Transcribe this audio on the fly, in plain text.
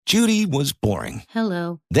Judy was boring.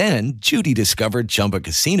 Hello. Then Judy discovered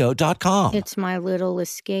ChumbaCasino.com. It's my little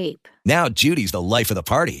escape. Now Judy's the life of the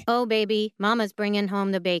party. Oh, baby, mama's bringing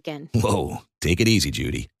home the bacon. Whoa, take it easy,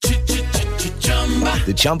 Judy.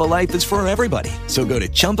 The Chumba life is for everybody. So go to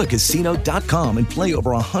ChumbaCasino.com and play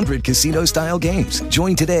over 100 casino-style games.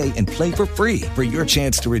 Join today and play for free for your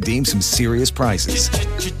chance to redeem some serious prizes.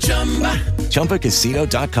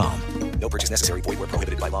 ChumbaCasino.com. No purchase necessary. Void where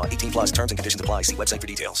prohibited by law. 18 plus terms and conditions apply. See website for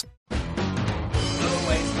details. The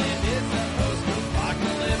wasteland is a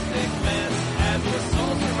post-apocalyptic mess as the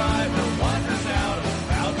sole survivor wanders out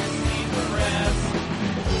about to see the rest.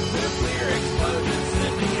 Nuclear explosions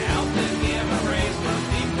sending out the gamma rays from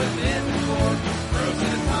deep within the core,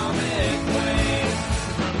 frozen atomic waves.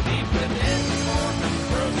 From deep within the core,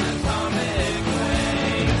 frozen atomic waves.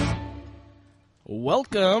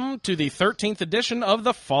 Welcome to the 13th edition of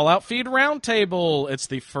the Fallout Feed Roundtable. It's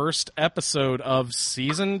the first episode of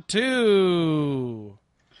Season 2.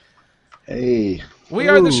 Hey. We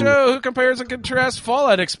are the show who compares and contrasts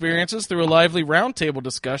Fallout experiences through a lively roundtable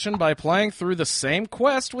discussion by playing through the same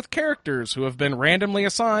quest with characters who have been randomly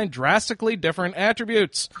assigned drastically different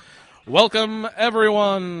attributes. Welcome,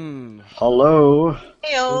 everyone. Hello.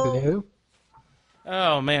 Heyo.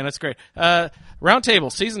 Oh, man, that's great.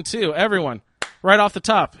 Roundtable, Season 2, everyone. Right off the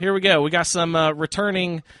top, here we go. We got some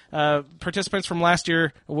returning participants from last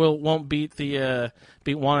year. Won't beat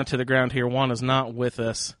Juan to the ground here. Juan is not with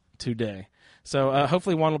us today. So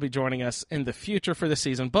hopefully Juan will be joining us in the future for the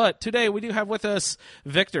season. But today we do have with us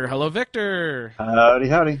Victor. Hello, Victor. Howdy,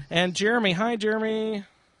 howdy. And Jeremy. Hi, Jeremy.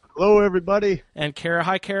 Hello, everybody. And Kara.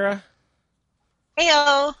 Hi, Kara.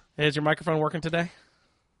 Heyo. Is your microphone working today?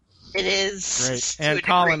 It is. Great. And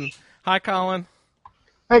Colin. Hi, Colin.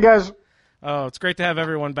 Hey, guys. Oh, it's great to have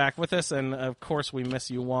everyone back with us, and of course we miss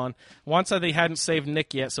you, Juan. Juan said he hadn't saved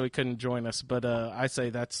Nick yet, so he couldn't join us, but I say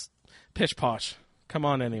that's pish-posh. Come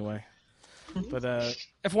on anyway. But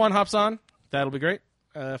if Juan hops on, that'll be great.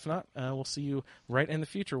 If not, we'll see you right in the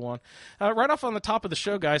future, Juan. Right off on the top of the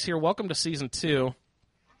show, guys, here, welcome to Season 2.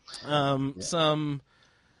 Some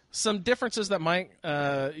differences that might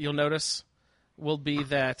you'll notice will be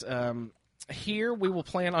that here we will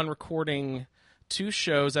plan on recording 2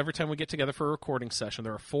 shows every time we get together for a recording session.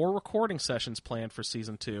 There are 4 recording sessions planned for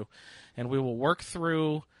Season 2, and we will work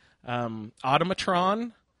through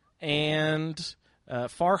Automatron and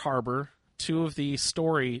Far Harbor, 2 of the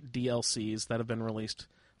story DLCs that have been released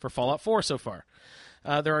for Fallout 4 so far.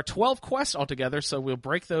 There are 12 quests altogether, so we'll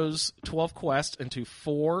break those 12 quests into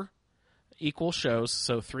 4 equal shows,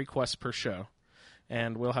 so 3 quests per show.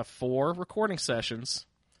 And we'll have 4 recording sessions.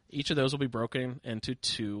 Each of those will be broken into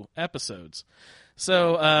 2 episodes.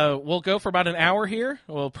 So we'll go for about an hour here.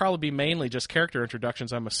 We'll probably be mainly just character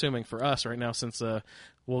introductions, I'm assuming, for us right now, since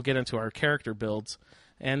we'll get into our character builds.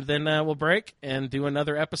 And then we'll break and do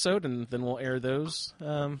another episode, and then we'll air those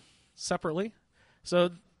separately. So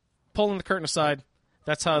pulling the curtain aside,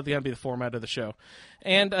 that's how going to be the format of the show.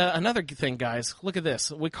 And another thing, guys, look at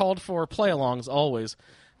this. We called for play-alongs always.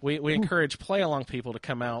 We encourage play-along people to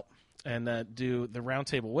come out and do the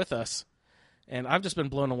roundtable with us. And I've just been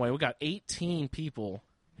blown away. We got 18 people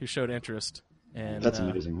who showed interest. And that's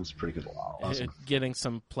amazing. That's pretty good. Wow, awesome. Getting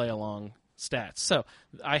some play-along stats. So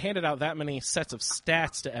I handed out that many sets of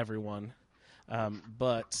stats to everyone,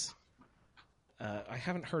 but I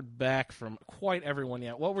haven't heard back from quite everyone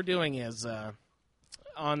yet. What we're doing is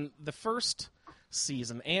on the first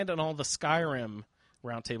season and on all the Skyrim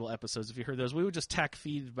roundtable episodes, if you heard those, we would just tack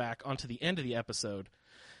feedback onto the end of the episode.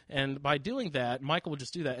 And by doing that, Michael would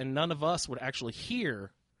just do that, and none of us would actually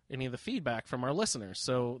hear any of the feedback from our listeners.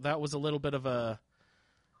 So that was a little bit of a,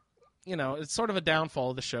 it's sort of a downfall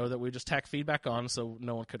of the show that we just tack feedback on so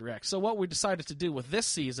no one could react. So what we decided to do with this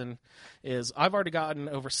season is I've already gotten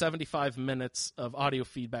over 75 minutes of audio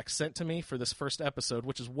feedback sent to me for this first episode,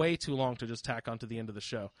 which is way too long to just tack onto the end of the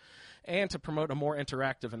show. And to promote a more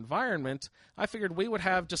interactive environment, I figured we would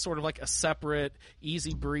have just sort of like a separate,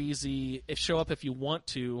 easy breezy, show up if you want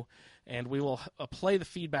to, and we will play the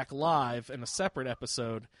feedback live in a separate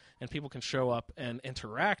episode, and people can show up and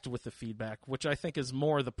interact with the feedback, which I think is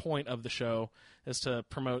more the point of the show, is to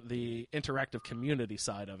promote the interactive community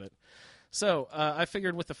side of it. So I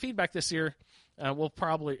figured with the feedback this season, we will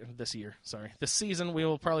probably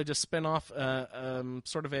just spin off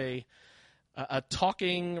sort of a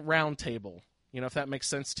talking roundtable. If that makes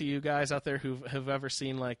sense to you guys out there who've ever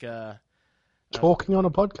seen like talking on a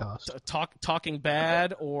podcast, talking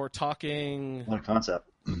bad or talking. What a concept!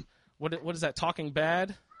 What is that? Talking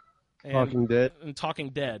bad, Talking Dead, and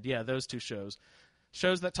Talking Dead. Yeah, those 2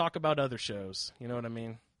 shows that talk about other shows. You know what I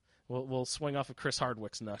mean? We'll swing off of Chris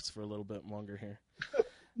Hardwick's nuts for a little bit longer here.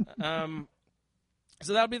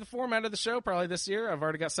 So that'll be the format of the show probably this year. I've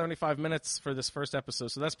already got 75 minutes for this first episode,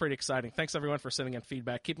 so that's pretty exciting. Thanks, everyone, for sending in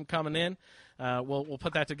feedback. Keep them coming in. We'll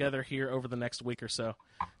put that together here over the next week or so.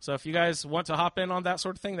 So if you guys want to hop in on that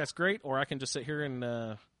sort of thing, that's great, or I can just sit here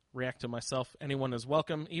and react to myself. Anyone is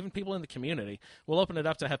welcome, even people in the community. We'll open it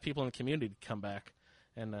up to have people in the community come back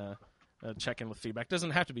and check in with feedback. It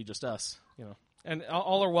doesn't have to be just us, And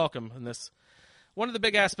all are welcome in this. One of the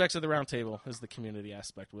big aspects of the Roundtable is the community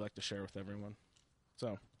aspect we like to share with everyone.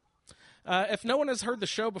 So, if no one has heard the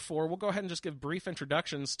show before, we'll go ahead and just give brief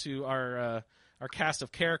introductions to our cast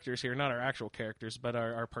of characters here, not our actual characters, but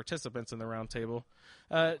our participants in the Roundtable.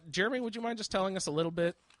 Jeremy, would you mind just telling us a little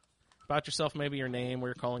bit about yourself, maybe your name, where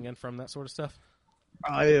you're calling in from, that sort of stuff?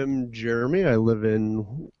 I am Jeremy. I live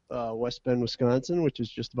in West Bend, Wisconsin, which is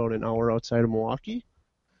just about an hour outside of Milwaukee.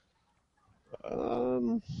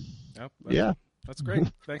 Yeah. That's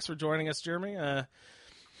great. Thanks for joining us, Jeremy.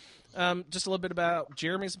 Just a little bit about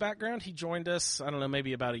Jeremy's background. He joined us, I don't know,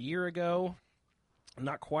 maybe about a year ago,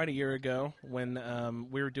 not quite a year ago, when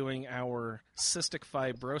we were doing our cystic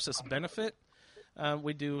fibrosis benefit.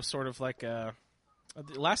 We do sort of like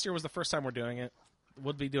last year was the first time we're doing it.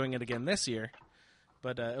 We'll be doing it again this year.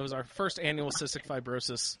 But it was our first annual cystic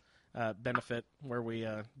fibrosis benefit where we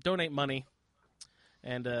donate money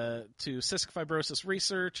and to cystic fibrosis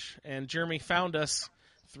research. And Jeremy found us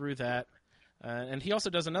through that. And he also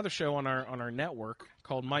does another show on our network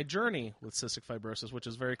called My Journey with Cystic Fibrosis, which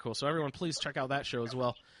is very cool. So everyone, please check out that show as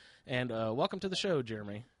well. And welcome to the show,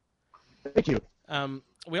 Jeremy. Thank you.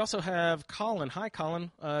 We also have Colin. Hi, Colin.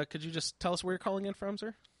 Could you just tell us where you're calling in from,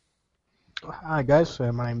 sir? Hi, guys.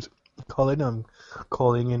 My name's Colin. I'm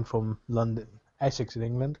calling in from London, Essex in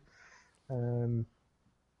England.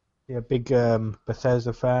 Big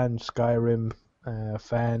Bethesda fan, Skyrim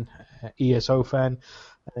fan, ESO fan.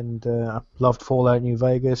 And I loved Fallout New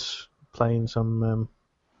Vegas, playing some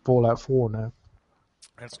Fallout 4 now.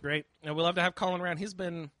 That's great. And we'd love to have Colin around. He's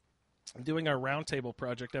been doing our Roundtable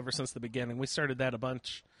project ever since the beginning. We started that about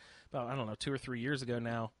 2 or 3 years ago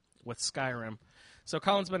now with Skyrim. So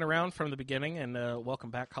Colin's been around from the beginning, and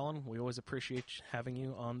welcome back, Colin. We always appreciate having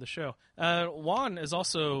you on the show. Juan is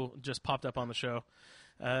also just popped up on the show.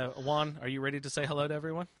 Juan, are you ready to say hello to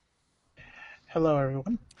everyone? Hello,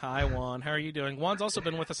 everyone. Hi, Juan. How are you doing? Juan's also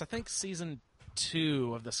been with us, I think, Season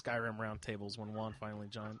 2 of the Skyrim Roundtables when Juan finally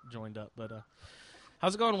joined up. But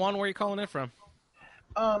how's it going, Juan? Where are you calling in from?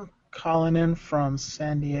 Calling in from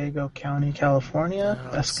San Diego County, California.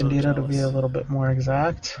 Escondido, to be a little bit more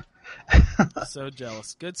exact. So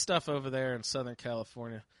jealous. Good stuff over there in Southern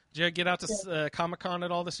California. Did you get out to Comic-Con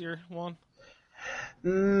at all this year, Juan?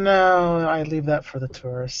 No, I leave that for the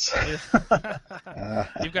tourists.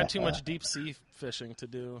 You've got too much deep sea fishing to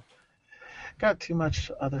do. Got too much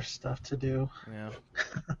other stuff to do. Yeah.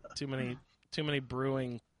 Too many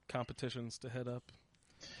brewing competitions to head up.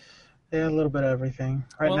 Yeah, a little bit of everything.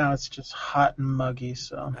 Right now it's just hot and muggy,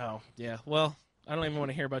 so. Oh, yeah. Well, I don't even want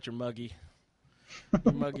to hear about your muggy.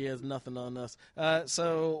 Your muggy has nothing on us.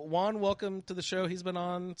 So, Juan, welcome to the show. He's been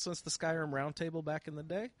on since the Skyrim Roundtable back in the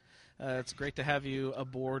day. It's great to have you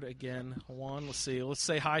aboard again, Juan. Let's see. Let's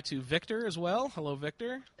say hi to Victor as well. Hello,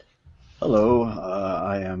 Victor. Hello,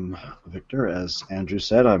 I am Victor. As Andrew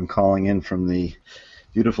said, I'm calling in from the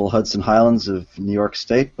beautiful Hudson Highlands of New York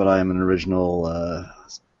State, but I am an original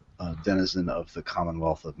denizen of the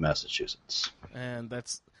Commonwealth of Massachusetts. And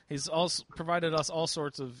he's also provided us all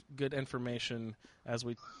sorts of good information as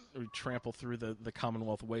we trample through the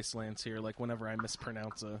Commonwealth wastelands here, like whenever I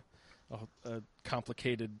mispronounce a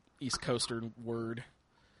complicated East Coaster word.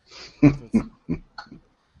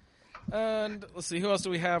 And let's see, who else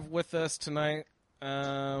do we have with us tonight?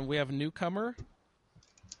 We have a newcomer.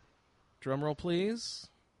 Drum roll, please.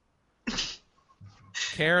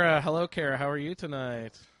 Kara. Hello, Kara. How are you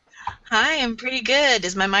tonight? Hi, I'm pretty good.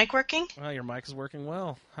 Is my mic working? Well, your mic is working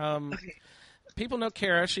well. Okay. People know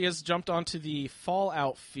Kara. She has jumped onto the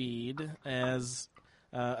Fallout feed as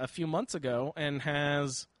a few months ago and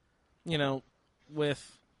has,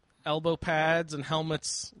 with elbow pads and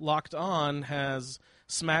helmets locked on, has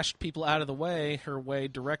smashed people out of the way, her way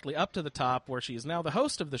directly up to the top, where she is now the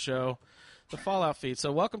host of the show, the Fallout feed.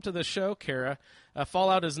 So welcome to the show, Kara.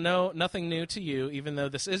 Fallout is nothing new to you, even though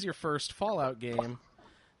this is your first Fallout game.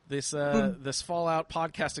 This Fallout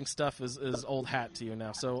podcasting stuff is old hat to you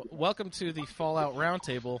now. So welcome to the Fallout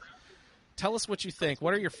Roundtable. Tell us what you think.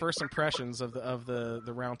 What are your first impressions of the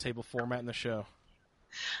Roundtable format in the show?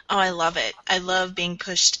 Oh, I love it. I love being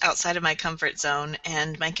pushed outside of my comfort zone,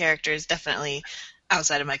 and my character is definitely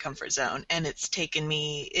outside of my comfort zone, and it's taken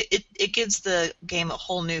me, it gives the game a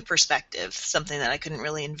whole new perspective, something that I couldn't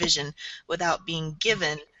really envision without being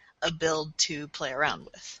given a build to play around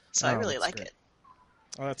with. So I really like it.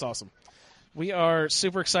 Oh, that's awesome. We are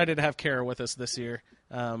super excited to have Kara with us this year.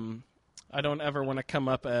 I don't ever want to come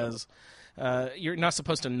up as you're not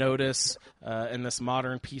supposed to notice in this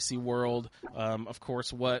modern PC world, of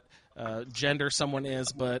course, what gender someone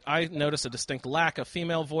is, but I noticed a distinct lack of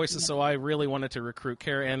female voices, so I really wanted to recruit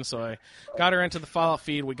Kara in, so I got her into the Fallout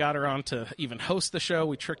feed. We got her on to even host the show.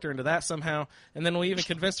 We tricked her into that somehow, and then we even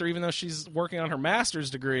convinced her, even though she's working on her master's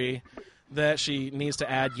degree, that she needs to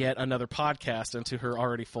add yet another podcast into her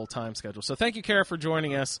already full-time schedule. So thank you, Kara, for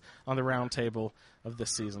joining us on the Roundtable of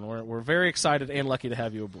this season. We're very excited and lucky to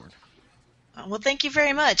have you aboard. Well, thank you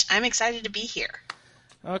very much. I'm excited to be here.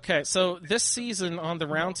 Okay, so this season on the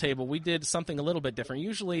Roundtable, we did something a little bit different.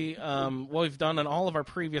 Usually what we've done in all of our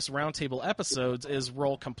previous Roundtable episodes is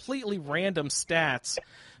roll completely random stats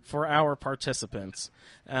for our participants.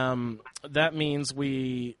 That means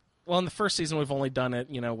well, in the first season, we've only done it,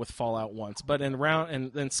 with Fallout once. But in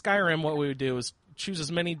Skyrim, what we would do is choose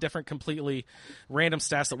as many different completely random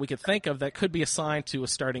stats that we could think of that could be assigned to a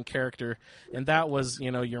starting character. And that was,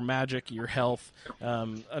 your magic, your health,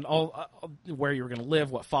 and all where you were going to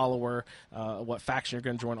live, what follower, what faction you're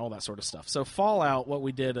going to join, all that sort of stuff. So Fallout, what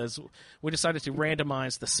we did is we decided to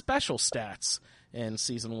randomize the special stats in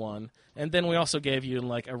Season 1. And then we also gave you,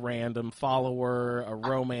 a random follower, a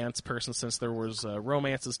romance person, since there was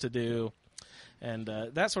romances to do, and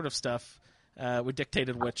that sort of stuff. We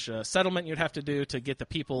dictated which settlement you'd have to do to get the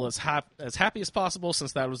people as happy as possible,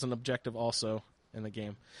 since that was an objective also in the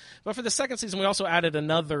game. But for the second season, we also added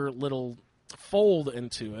another little fold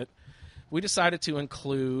into it. We decided to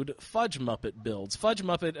include Fudge Muppet builds. Fudge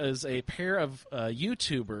Muppet is a pair of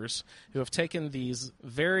YouTubers who have taken these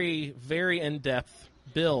very, very in-depth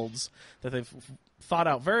builds that they've thought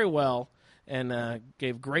out very well and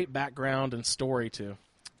gave great background and story to.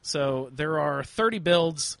 So there are 30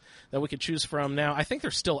 builds that we could choose from now. I think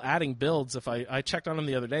they're still adding builds. If I checked on them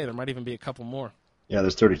the other day, there might even be a couple more. Yeah,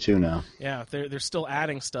 there's 32 now. Yeah, they're still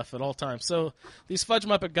adding stuff at all times. So these Fudge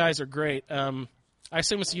Muppet guys are great. I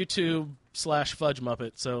assume it's YouTube/Fudge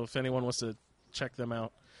Muppet, so if anyone wants to check them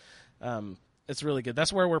out, it's really good.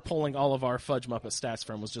 That's where we're pulling all of our Fudge Muppet stats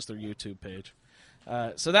from, was just their YouTube page.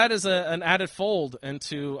 So that is an added fold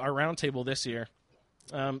into our Roundtable this year.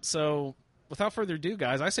 So without further ado,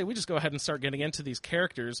 guys, I say we just go ahead and start getting into these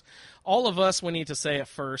characters. All of us, we need to say at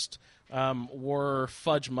first, were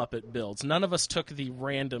Fudge Muppet builds. None of us took the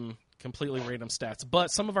completely random stats.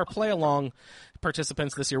 But some of our play-along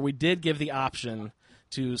participants this year, we did give the option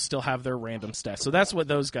to still have their random stats. So that's what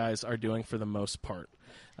those guys are doing for the most part.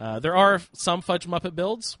 There are some Fudge Muppet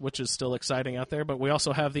builds, which is still exciting out there, but we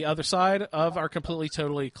also have the other side of our completely,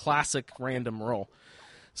 totally classic random roll.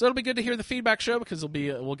 So it'll be good to hear the feedback show, because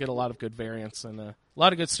we'll get a lot of good variants and a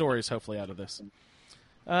lot of good stories, hopefully, out of this.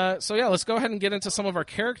 So yeah, let's go ahead and get into some of our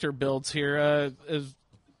character builds here.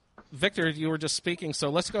 Victor, you were just speaking, so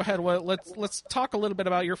let's go ahead. Let's talk a little bit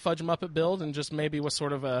about your Fudge Muppet build and just maybe what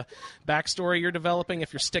sort of a backstory you're developing,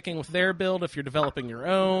 if you're sticking with their build, if you're developing your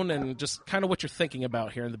own, and just kind of what you're thinking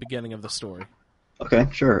about here in the beginning of the story. Okay,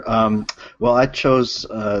 sure. Well, I chose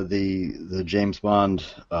the James Bond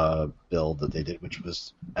build that they did, which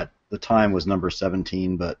was at the time was number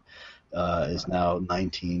 17, but is now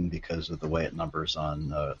 19 because of the way it numbers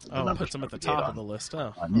on. It puts them at the top of the list.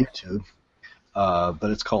 On YouTube.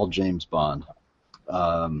 But it's called James Bond.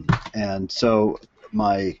 And so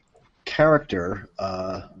my character,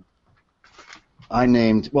 I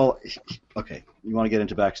named, well, okay, you want to get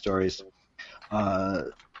into backstories?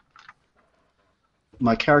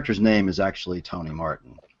 My character's name is actually Tony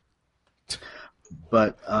Martin,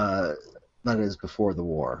 but that is before the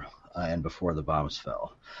war and before the bombs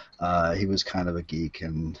fell. He was kind of a geek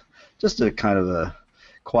and just a kind of a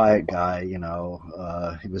quiet guy,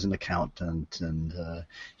 he was an accountant, and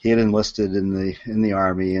he had enlisted in the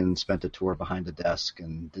army and spent a tour behind a desk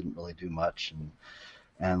and didn't really do much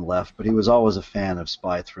and left. But he was always a fan of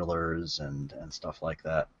spy thrillers and stuff like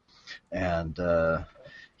that. And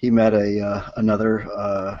he met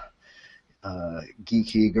another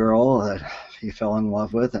geeky girl that he fell in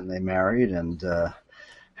love with, and they married and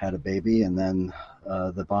had a baby. And then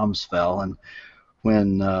the bombs fell, and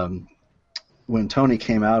when Tony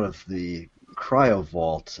came out of the cryo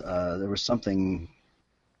vault, there was something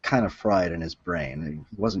kind of fried in his brain.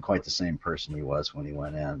 He wasn't quite the same person he was when he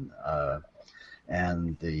went in,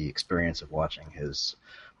 and the experience of watching his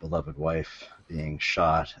beloved wife being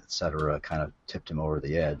shot, etc., kind of tipped him over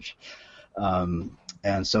the edge.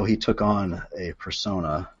 And so he took on a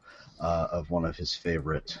persona of one of his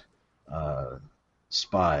favorite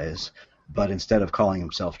spies, but instead of calling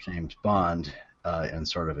himself James Bond in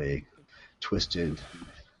sort of a twisted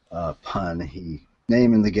pun.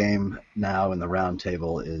 Name in the game now in the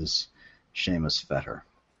Roundtable is Seamus Fetter.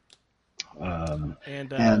 And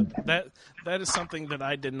that is something that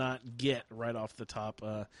I did not get right off the top.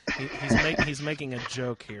 He's making a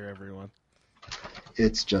joke here, everyone.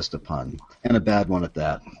 It's just a pun, and a bad one at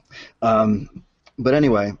that. But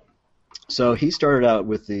anyway, so he started out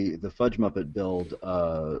with the Fudge Muppet build.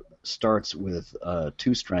 Starts with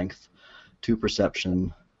 2 strength, 2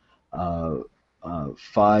 perception,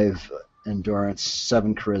 5 endurance,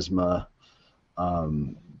 7 charisma,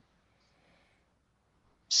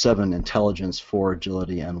 7 intelligence, 4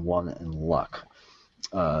 agility, and 1 in luck.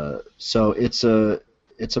 So it's a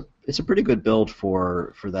pretty good build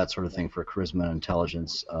for that sort of thing, for charisma and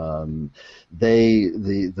intelligence. The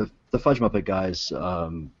Fudge Muppet guys,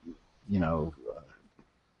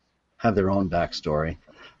 have their own backstory.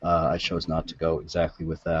 I chose not to go exactly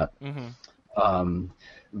with that. Mm-hmm.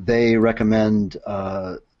 They recommend,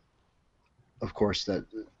 of course, that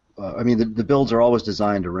the builds are always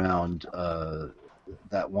designed around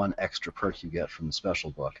that 1 extra perk you get from the special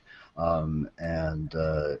book, and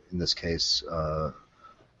in this case,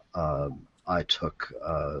 I took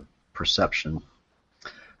perception.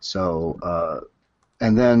 So,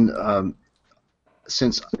 and then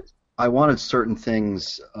since I wanted certain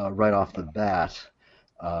things right off the bat,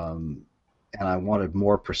 and I wanted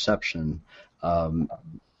more perception,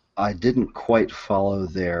 I didn't quite follow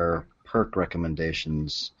their perk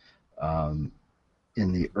recommendations in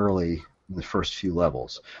the first few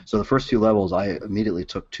levels. So the first few levels, I immediately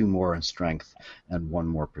took 2 more in strength and 1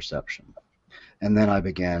 more perception, and then I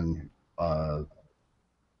began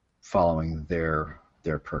following their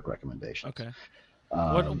perk recommendations. Okay.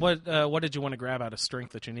 What did you want to grab out of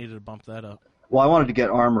strength that you needed to bump that up? Well, I wanted to get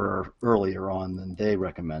armor earlier on than they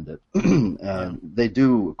recommended. They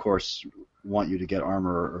do, of course, want you to get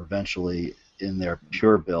armor eventually in their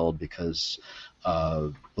pure build because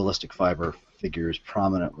ballistic fiber figures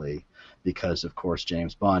prominently because, of course,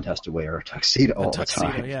 James Bond has to wear a tuxedo all the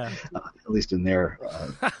time. Yeah. At least in their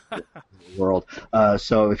world.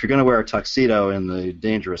 So if you're going to wear a tuxedo in the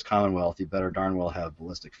dangerous Commonwealth, you better darn well have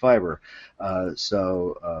ballistic fiber.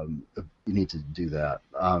 So you need to do that.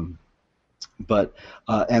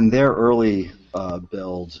 And their early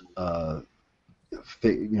build,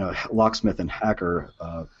 locksmith and hacker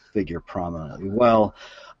figure prominently. Well,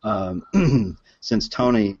 since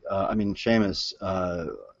Seamus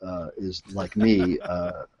is like me,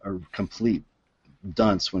 a complete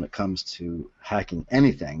dunce when it comes to hacking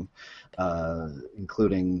anything,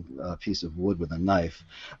 including a piece of wood with a knife.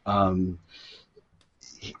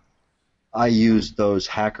 I used those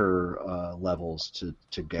hacker levels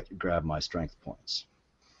to grab my strength points.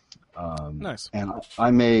 Nice. And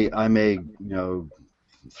I may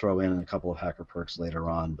throw in a couple of hacker perks later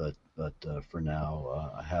on, but for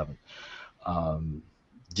now I haven't.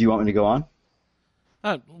 Do you want me to go on?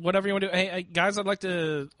 Whatever you want to do. Hey, guys, I'd like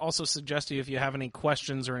to also suggest to you if you have any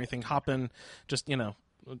questions or anything, hop in. Just,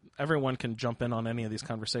 everyone can jump in on any of these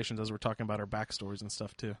conversations as we're talking about our backstories and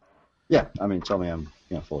stuff, too. Yeah, tell me I'm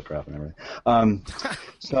full of crap and everything.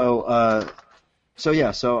 So I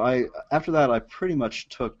after that I pretty much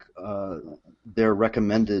took their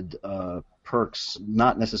recommended perks,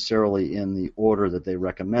 not necessarily in the order that they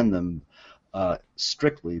recommend them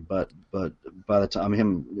strictly, but by the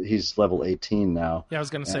time he's level 18 now. Yeah, I was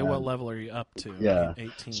going to say, what level are you up to? Yeah,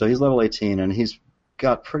 18. So he's level 18, and he's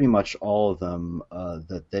got pretty much all of them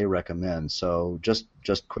that they recommend. So just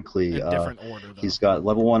quickly, in different order, though. He's got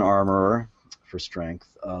level 1 armorer for strength,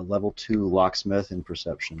 level 2 locksmith in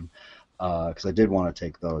perception, because I did want to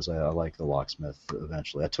take those. I like the locksmith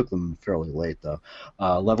eventually. I took them fairly late, though.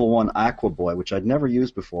 Level 1 aqua boy, which I'd never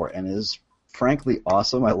used before, and is frankly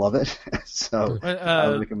awesome. I love it. So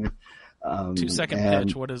I recommend. 2-second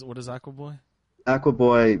pitch. What is aqua boy? Aqua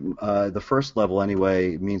Boy, the first level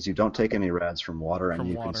anyway, means you don't take any rads from water, and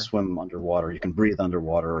you can swim underwater. You can breathe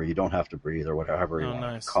underwater, or you don't have to breathe, or whatever you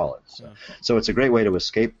want to call it. So it's a great way to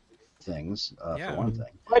escape things, for one thing.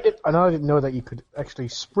 I didn't know that you could actually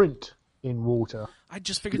sprint in water. I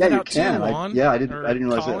just figured that out too. I didn't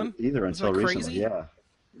realize that either until recently. Yeah.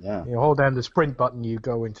 You hold down the sprint button, you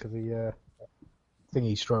go into the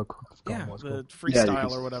thingy stroke. The freestyle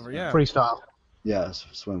or whatever. Yeah, freestyle. Yeah,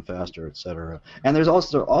 swim faster, etc. And there's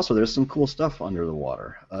also some cool stuff under the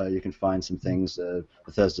water. You can find some things.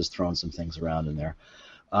 Bethesda's thrown some things around in there.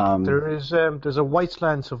 There's a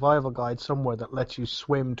Wasteland Survival Guide somewhere that lets you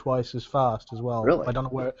swim twice as fast as well. Really? I don't know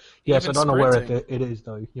where. Yes, I don't know where it is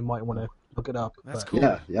though. You might want to look it up. That's but-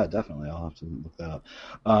 cool. Yeah, definitely. I'll have to look that up.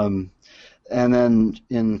 And then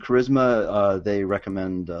in Charisma, they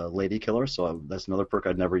recommend Lady Killer, so that's another perk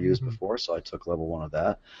I'd never used before, so I took level 1 of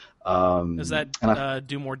that. Does that and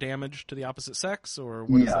do more damage to the opposite sex, or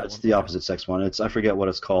what is that it's one? the opposite sex one. I forget what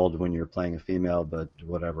it's called when you're playing a female, but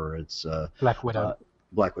whatever. It's Black Widow.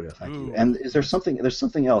 Black Widow, thank you. Ooh. And is there something? There's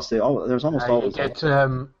something else. There's almost always.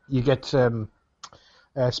 You get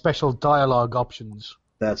special dialogue options.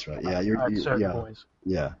 That's right. Yeah, At certain points.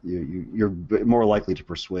 Yeah, you're more likely to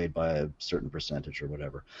persuade by a certain percentage or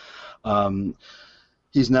whatever.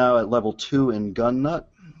 He's now at level 2 in Gun Nut,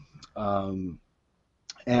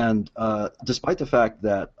 and despite the fact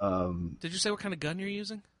that Did you say what kind of gun you're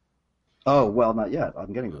using? oh well, not yet.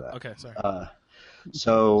 I'm getting to that. Okay, sorry.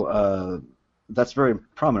 So that's very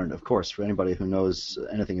prominent, of course, for anybody who knows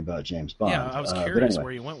anything about James Bond. Yeah, I was but curious anyway.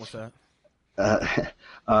 where you went with that.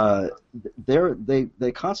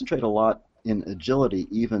 They concentrate a lot in agility,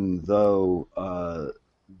 even though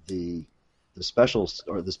the special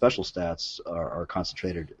stats are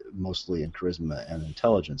concentrated mostly in charisma and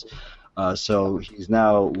intelligence. So he's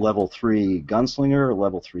now level 3 gunslinger,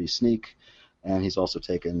 level 3 sneak, and he's also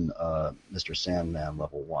taken Mr. Sandman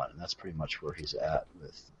level 1, and that's pretty much where he's at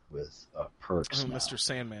with perks. Oh, now. Mr.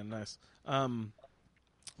 Sandman, nice.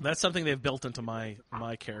 That's something they've built into my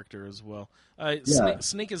character as well.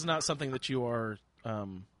 Sneak is not something that you are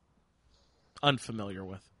unfamiliar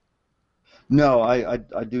with. No, I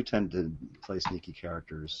do tend to play sneaky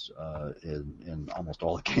characters in almost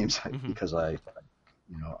all the games because I'm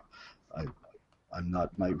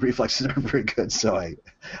not, my reflexes aren't very good, so I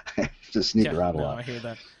just sneak around a lot. I hear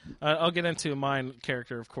that. I'll get into mine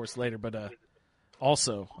character, of course, later, but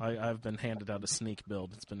also I've been handed out a sneak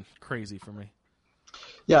build. It's been crazy for me.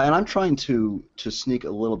 Yeah, and I'm trying to sneak a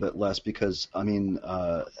little bit less because, I mean,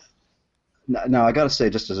 now I got to say,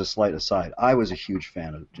 just as a slight aside, I was a huge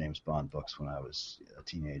fan of James Bond books when I was a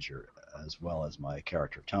teenager, as well as my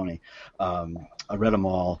character Tony. I read them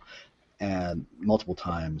all and multiple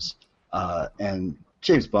times, and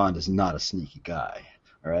James Bond is not a sneaky guy,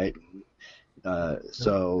 all right?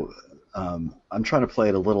 So I'm trying to play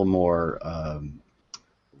it a little more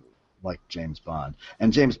like James Bond,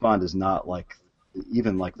 and James Bond is not like.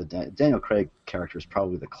 Even like the Daniel Craig character is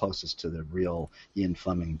probably the closest to the real Ian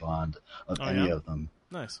Fleming Bond of any of them.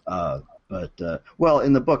 Nice. But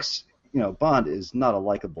in the books, Bond is not a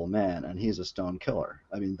likable man, and he's a stone killer.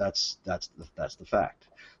 I mean, that's the fact.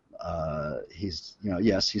 He's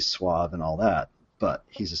yes, he's suave and all that, but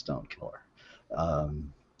he's a stone killer.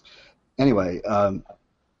 Anyway,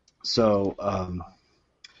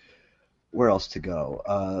 where else to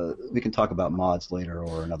go? We can talk about mods later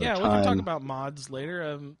or another time. Yeah, we can talk about mods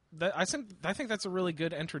later. I think that's a really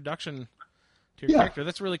good introduction to your character.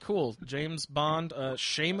 That's really cool. James Bond,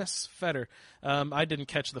 Seamus Fetter. I didn't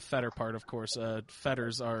catch the fetter part, of course.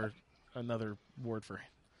 Fetters are another word for,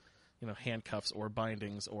 handcuffs or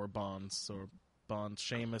bindings or bonds. Or bonds.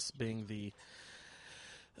 Seamus being the,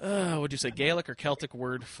 what'd you say, Gaelic or Celtic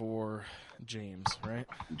word for James, right?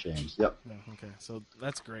 James, yep. Okay, so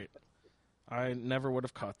that's great. I never would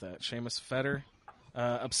have caught that. Seamus Fetter,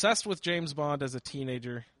 obsessed with James Bond as a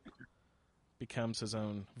teenager, becomes his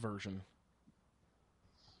own version.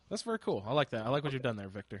 That's very cool. I like that. I like what you've done there,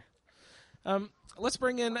 Victor. Let's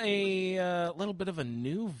bring in a little bit of a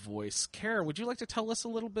new voice. Kara, would you like to tell us a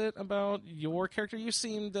little bit about your character? You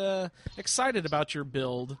seemed excited about your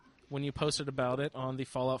build when you posted about it on the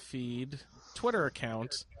Fallout Feed Twitter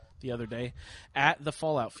account the other day, at the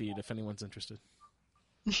Fallout Feed, if anyone's interested.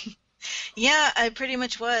 Yeah, I pretty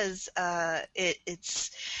much was. It's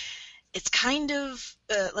kind of,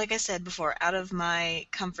 like I said before, out of my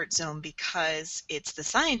comfort zone because it's the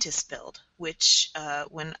scientist build, which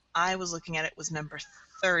when I was looking at it was number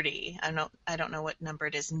 30. I don't know what number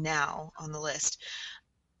it is now on the list.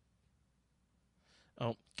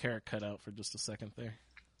 Oh, Kara cut out for just a second there.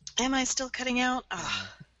 Am I still cutting out? Oh.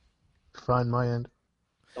 Fine, my end.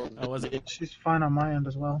 Oh, was it? She's fine on my end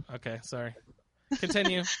as well. Okay, sorry.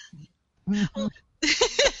 Continue.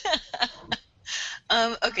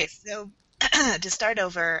 Okay, so to start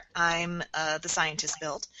over, I'm the scientist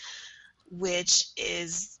build, which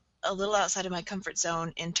is a little outside of my comfort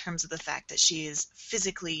zone in terms of the fact that she is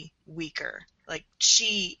physically weaker. Like,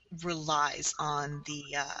 she relies on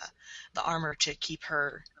the armor to keep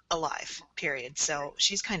her alive, period. So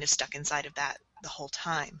she's kind of stuck inside of that the whole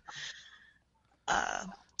time.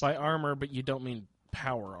 By armor, but you don't mean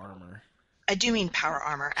power armor. I do mean power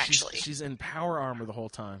armor, actually. She's in power armor the whole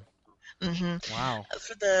time. Mm-hmm. Wow.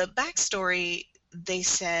 For the backstory, they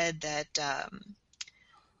said that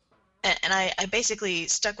And I basically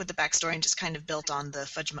stuck with the backstory and just kind of built on the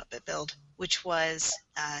Fudge Muppet build, which was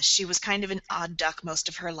she was kind of an odd duck most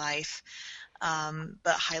of her life,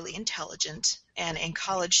 but highly intelligent. And in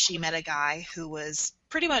college, she met a guy who was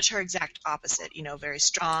pretty much her exact opposite, very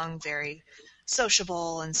strong, very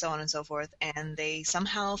sociable, and so on and so forth. And they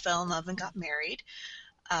somehow fell in love and got married.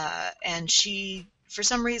 And she, for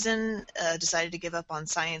some reason, decided to give up on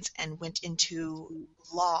science and went into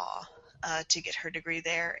law to get her degree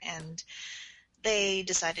there. And they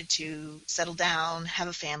decided to settle down, have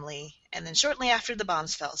a family, and then shortly after the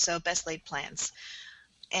bombs fell, so best laid plans.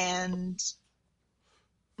 And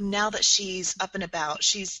now that she's up and about,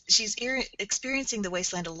 she's experiencing the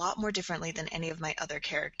wasteland a lot more differently than any of my other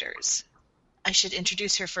characters. I should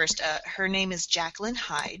introduce her first. Her name is Jacqueline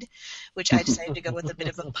Hyde, which I decided to go with a bit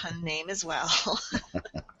of a pun name as well.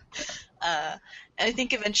 And I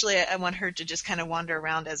think eventually I want her to just kind of wander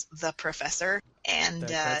around as the professor. And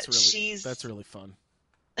that's really fun.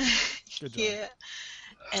 Good job. Yeah,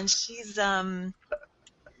 and she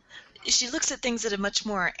looks at things at a much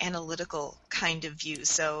more analytical kind of view.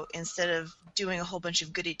 So instead of doing a whole bunch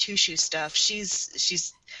of goody two-shoe stuff,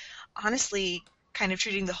 she's honestly kind of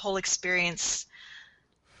treating the whole experience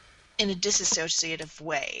in a disassociative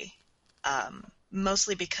way,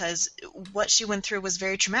 mostly because what she went through was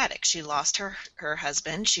very traumatic. She lost her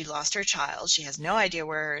husband. She lost her child. She has no idea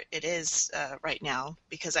where it is right now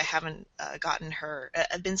because I haven't gotten her.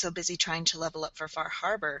 I've been so busy trying to level up for Far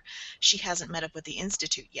Harbor, she hasn't met up with the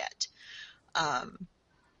Institute yet.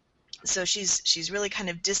 So she's really kind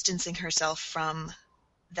of distancing herself from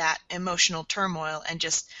that emotional turmoil and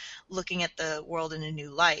just looking at the world in a new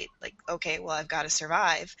light. Like, okay, well, I've got to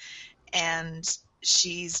survive. And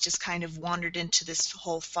she's just kind of wandered into this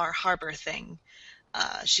whole Far Harbor thing.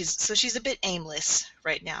 She's a bit aimless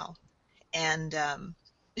right now. And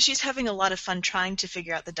she's having a lot of fun trying to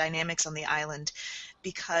figure out the dynamics on the island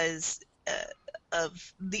because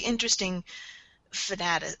of the interesting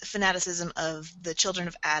fanaticism of the children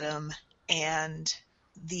of Adam and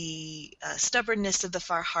the stubbornness of the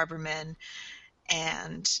Far Harbor men.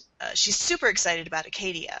 And she's super excited about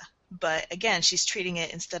Acadia. But again, she's treating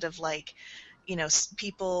it instead of like,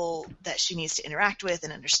 people that she needs to interact with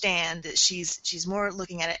and understand. She's more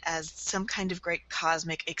looking at it as some kind of great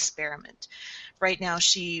cosmic experiment. Right now,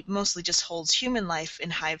 she mostly just holds human life in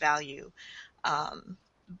high value,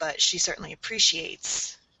 but she certainly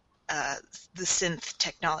appreciates the synth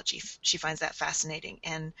technology. She finds that fascinating,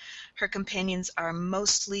 and her companions are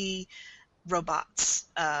mostly robots.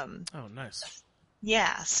 Oh, nice.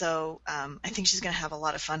 Yeah, so I think she's going to have a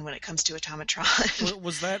lot of fun when it comes to Automatron.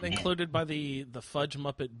 Was that included by the Fudge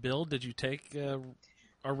Muppet build? Did you take a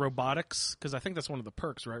robotics? Because I think that's one of the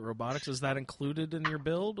perks, right? Robotics, is that included in your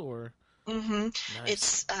build, or? Mm-hmm. Nice.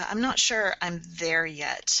 It's I'm not sure I'm there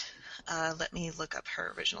yet. Let me look up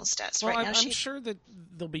her original stats. Well, right now, I'm sure that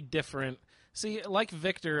they'll be different. See, like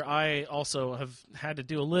Victor, I also have had to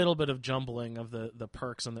do a little bit of jumbling of the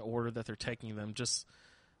perks and the order that they're taking them, just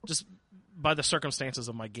by the circumstances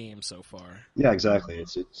of my game so far. Yeah, exactly.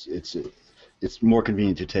 It's more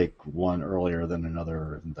convenient to take one earlier than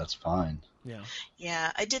another, and that's fine. Yeah.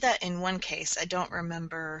 Yeah, I did that in one case. I don't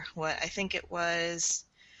remember what. I think it was.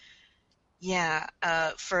 Yeah,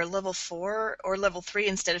 for level 4 or level 3,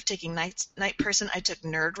 instead of taking night person, I took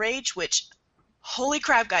Nerd Rage, which, holy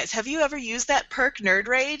crap, guys, have you ever used that perk, Nerd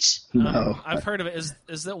Rage? No. I've heard of it.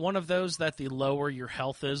 Is that one of those that the lower your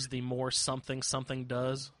health is, the more something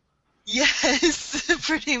does? Yes,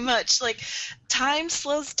 pretty much. Like, time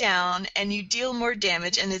slows down and you deal more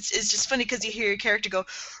damage, and it's just funny because you hear your character go,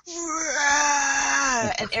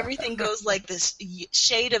 "Rah!" and everything goes like this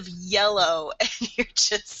shade of yellow, and you're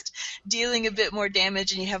just dealing a bit more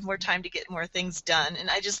damage, and you have more time to get more things done. And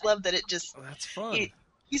I just love that it just... Oh, that's fun.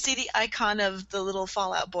 You see the icon of the little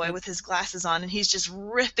Fallout boy with his glasses on, and he's just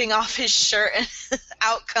ripping off his shirt, and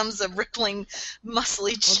out comes a rippling,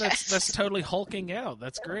 muscly chest. Well, that's totally hulking out.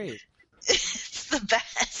 That's great. It's the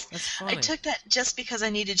best. That's funny. I took that just because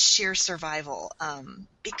I needed sheer survival.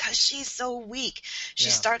 Because she's so weak.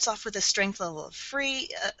 She starts off with a strength level of 3,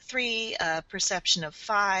 perception of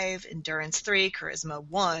 5, endurance 3, charisma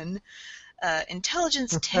 1,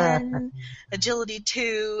 intelligence 10, agility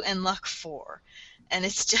 2, and luck 4. And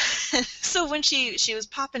it's just so when she was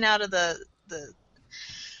popping out of the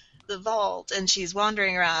vault and she's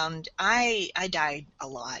wandering around, I died a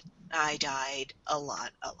lot. I died a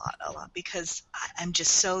lot, because I'm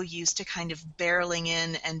just so used to kind of barreling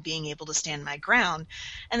in and being able to stand my ground.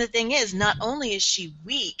 And the thing is, not only is she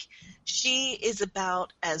weak, she is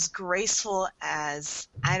about as graceful as,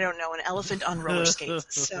 I don't know, an elephant on roller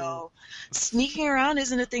skates. So sneaking around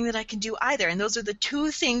isn't a thing that I can do either. And those are the two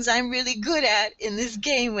things I'm really good at in this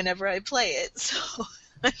game whenever I play it. So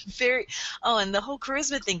I'm very... Oh, and the whole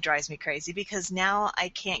charisma thing drives me crazy because now I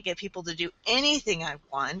can't get people to do anything I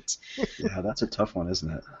want. Yeah, that's a tough one,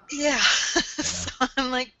 isn't it? Yeah. So I'm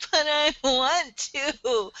like, but I want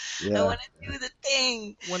to. Yeah. I want to do the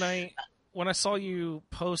thing. When I saw you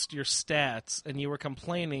post your stats and you were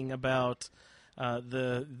complaining about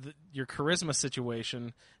your charisma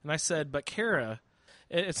situation, and I said, but Kara,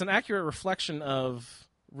 it's an accurate reflection of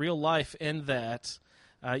real life in that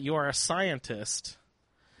you are a scientist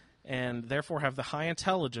and therefore have the high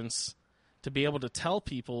intelligence to be able to tell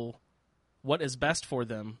people what is best for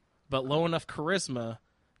them, but low enough charisma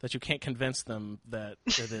that you can't convince them that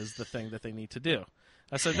it is the thing that they need to do.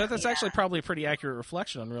 So that's actually probably a pretty accurate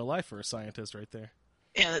reflection on real life for a scientist right there.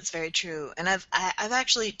 Yeah, that's very true. And I've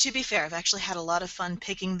actually, to be fair, I've actually had a lot of fun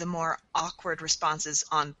picking the more awkward responses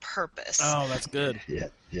on purpose. Oh, that's good.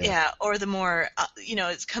 Yeah, or the more,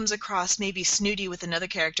 it comes across maybe snooty with another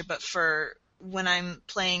character, but for when I'm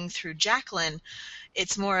playing through Jacqueline,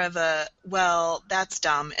 it's more of a, well, that's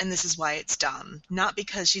dumb, and this is why it's dumb. Not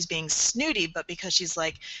because she's being snooty, but because she's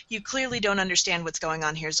like, you clearly don't understand what's going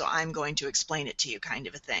on here, so I'm going to explain it to you, kind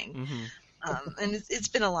of a thing. Mm-hmm. And it's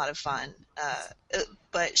been a lot of fun.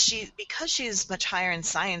 But because she's much higher in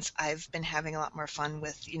science, I've been having a lot more fun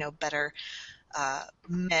with, better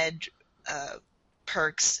med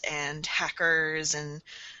perks and hackers and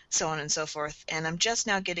so on and so forth. And I'm just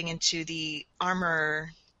now getting into the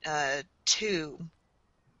Armor 2.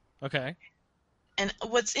 Okay. And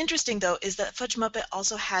what's interesting, though, is that Fudge Muppet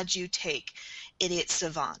also had you take Idiot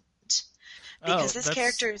Savant. Because this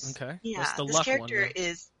character is... Okay. Yeah, that's the this luck character one,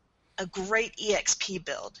 is a great EXP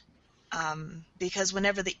build. Because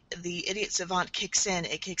whenever the Idiot Savant kicks in,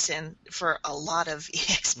 it kicks in for a lot of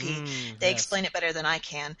EXP. They explain it better than I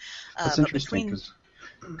can. That's interesting,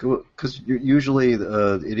 because usually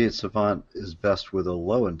the Idiot Savant is best with a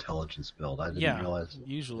low intelligence build. I didn't realize.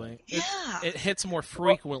 Usually. Yeah. It hits more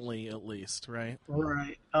frequently, at least, right?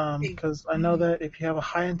 Right. Because I know that if you have a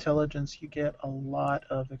high intelligence, you get a lot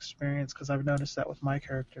of experience, because I've noticed that with my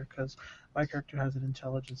character, because my character has an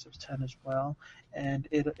intelligence of 10 as well, and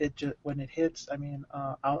it just, when it hits, I mean,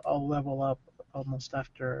 I'll level up almost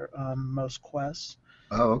after most quests.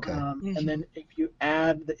 Oh, okay. And then if you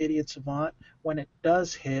add the Idiot Savant, when it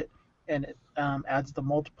does hit, and it adds the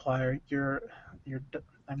multiplier,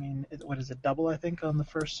 what is it, double, I think, on the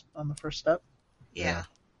first step? Yeah.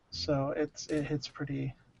 So it hits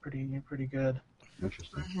pretty good.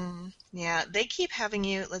 Interesting. Mm-hmm. Yeah, they keep having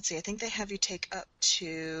you, let's see, I think they have you take up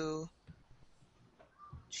to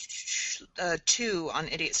 2 on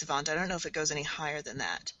Idiot Savant. I don't know if it goes any higher than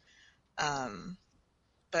that.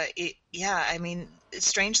 But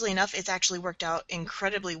strangely enough, it's actually worked out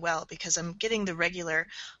incredibly well because I'm getting the regular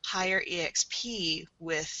higher EXP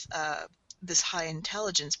with this high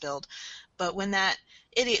intelligence build. But when that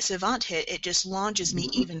Idiot Savant hit, it just launches me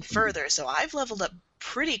even further. So I've leveled up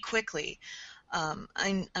pretty quickly.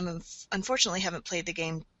 I unfortunately haven't played the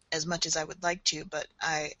game as much as I would like to, but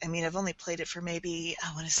I've only played it for maybe,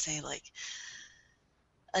 I want to say, like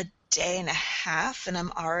a day and a half, and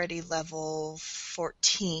I'm already level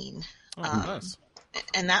 14. Oh, nice.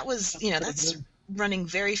 And that was, that's running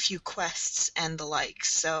very few quests and the like.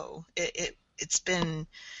 So it's been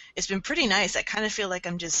pretty nice. I kind of feel like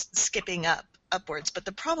I'm just skipping upwards. But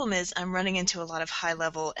the problem is I'm running into a lot of high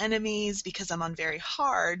level enemies because I'm on very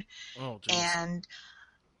hard. Oh, geez. And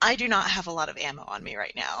I do not have a lot of ammo on me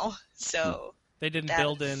right now. So they didn't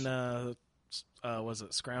build in was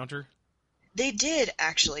it Scrounger? They did,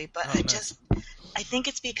 actually, but nice. I think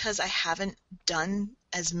it's because I haven't done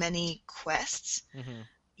as many quests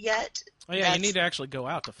yet. Oh, yeah, you need to actually go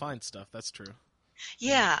out to find stuff. That's true.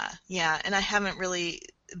 Yeah, and I haven't really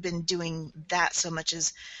been doing that so much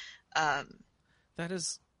as... that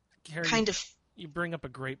is, Carrie, you bring up a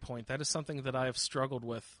great point. That is something that I have struggled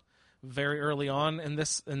with very early on in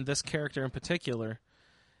this character in particular,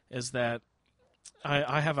 is that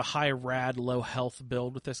I have a high rad, low health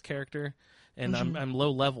build with this character, and I'm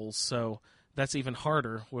low levels, so that's even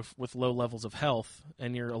harder with low levels of health,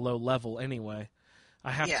 and you're a low level anyway.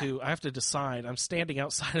 I have to decide. I'm standing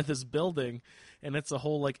outside of this building, and it's a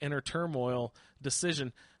whole inner turmoil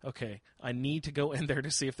decision. Okay, I need to go in there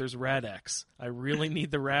to see if there's Rad-X. I really need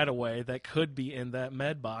the Rad-Away that could be in that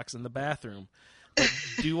med box in the bathroom. But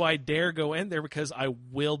do I dare go in there, because I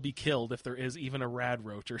will be killed if there is even a rad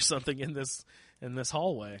roach or something in this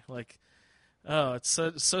hallway. Like, oh, it's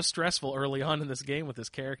so stressful early on in this game with this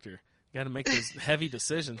character. You got to make those heavy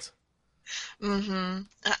decisions. Mm-hmm.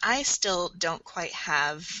 I still don't quite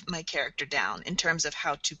have my character down in terms of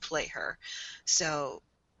how to play her. So,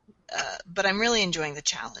 but I'm really enjoying the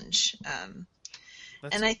challenge.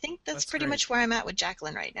 And I think that's pretty much where I'm at with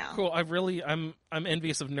Jacqueline right now. Cool. I'm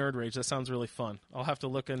envious of Nerd Rage. That sounds really fun. I'll have to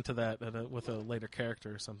look into that with a later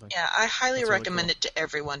character or something. Yeah, I highly That's recommend really it to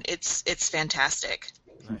everyone. It's fantastic.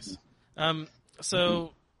 Nice.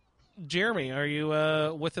 So, Jeremy, are you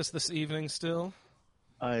with us this evening still?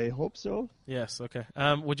 I hope so. Yes. Okay.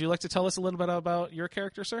 Would you like to tell us a little bit about your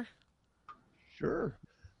character, sir? Sure.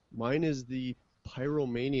 Mine is the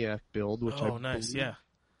Pyromaniac build, which nice. Yeah.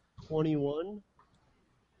 21.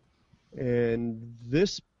 And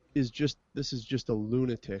this is just a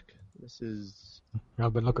lunatic. This is.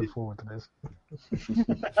 I've been looking forward to this.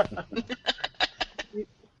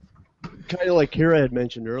 Kind of like Kira had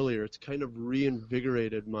mentioned earlier, it's kind of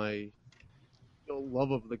reinvigorated my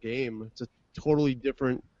love of the game. It's a totally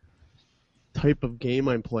different type of game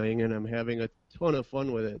I'm playing, and I'm having a ton of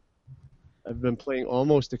fun with it. I've been playing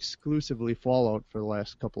almost exclusively Fallout for the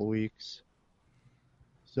last couple of weeks.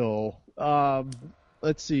 So,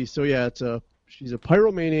 let's see. So yeah, she's a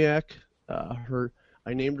pyromaniac.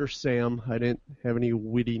 I named her Sam. I didn't have any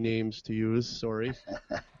witty names to use. Sorry.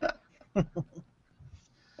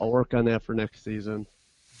 I'll work on that for next season.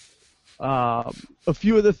 A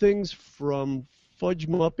few of the things from Fudge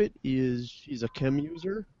Muppet is she's a chem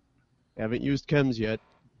user. Haven't used chems yet.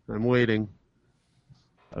 I'm waiting.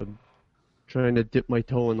 I'm trying to dip my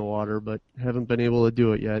toe in the water, but haven't been able to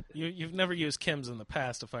do it yet. You've never used chems in the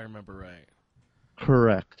past, if I remember right.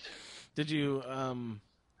 Correct. Did you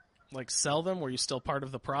sell them? Were you still part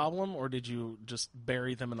of the problem, or did you just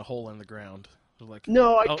bury them in a hole in the ground? Like,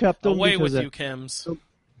 no, I kept them. Away with you, chems.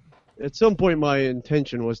 At some point, my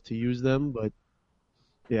intention was to use them, but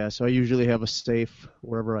yeah, so I usually have a safe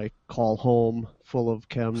wherever I call home full of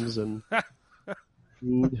chems and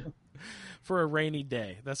food. For a rainy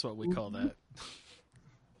day. That's what we call that.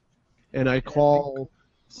 And I call...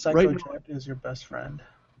 Psychojet is your best friend.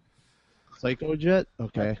 Psychojet?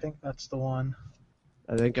 Okay. I think that's the one.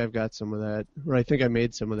 I think I've got some of that. Or I think I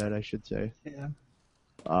made some of that, I should say. Yeah.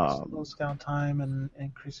 Slows down time and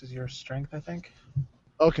increases your strength, I think.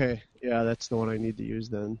 Okay. Yeah, that's the one I need to use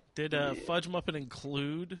then. Did Fudge Muppet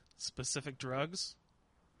include specific drugs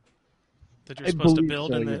that you're supposed to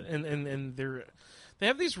build? So, They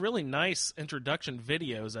have these really nice introduction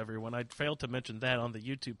videos, everyone. I failed to mention that on the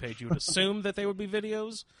YouTube page. You would assume that they would be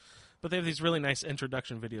videos, but they have these really nice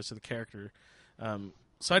introduction videos to the character.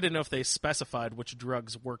 So I didn't know if they specified which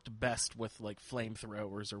drugs worked best with, like,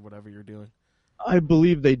 flamethrowers or whatever you're doing. I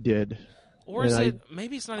believe they did. Or is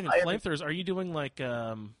maybe it's not even flamethrowers. Are you doing, like,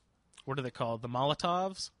 what are they called? The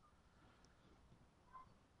Molotovs?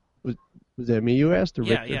 Was that me you asked, or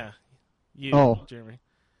Yeah, Victor? yeah. You, Jeremy.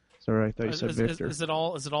 Sorry, I thought you said Victor. Is it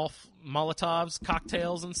all Molotovs,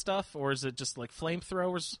 cocktails, and stuff, or is it just like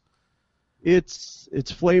flamethrowers? It's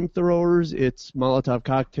flamethrowers. It's Molotov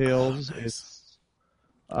cocktails.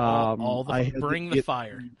 Oh, nice. It's bring the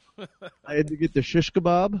fire. I had to get the shish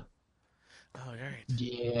kebab. Oh, all right.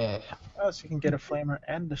 Yeah. Oh, so you can get a flamer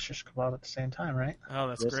and a shish kebab at the same time, right? Oh,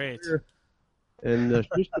 that's Yes, great. sir. And the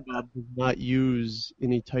shish kebab does not use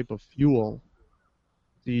any type of fuel,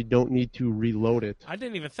 so you don't need to reload it. I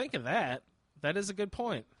didn't even think of that. That is a good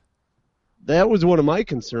point. That was one of my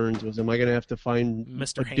concerns. Was, am I going to have to find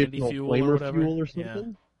Mr. Handy additional Fuel flamer or whatever? fuel or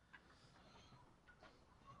something?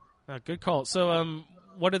 Yeah. Good call. So,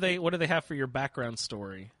 what do they have for your background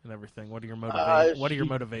story and everything? What are your what are your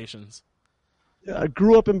motivations? I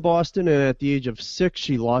grew up in Boston, and at the age of 6,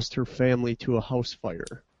 she lost her family to a house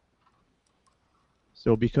fire.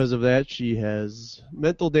 So because of that, she has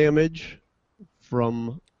mental damage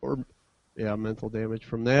mental damage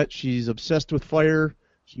from that. She's obsessed with fire.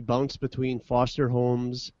 She bounced between foster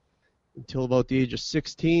homes until about the age of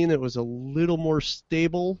 16. It was a little more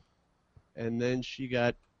stable, and then she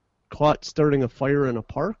got caught starting a fire in a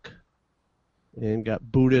park and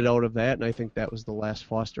got booted out of that, and I think that was the last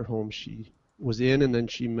foster home she was in, and then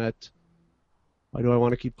she met, why do I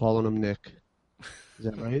want to keep calling him Nick? Is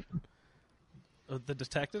that right? The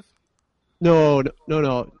detective? No.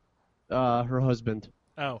 Her husband.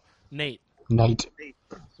 Oh, Nate.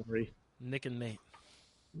 Sorry. Nick and Nate.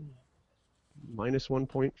 -1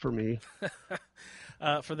 point for me.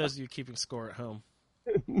 For those of you keeping score at home.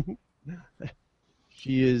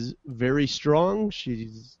 She is very strong.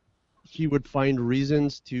 She would find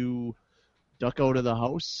reasons to duck out of the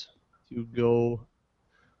house to go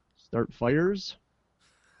start fires.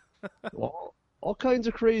 All kinds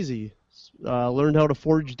of crazy. Learned how to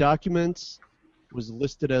forge documents. Was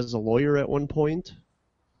listed as a lawyer at one point.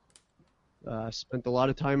 Spent a lot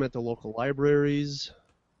of time at the local libraries.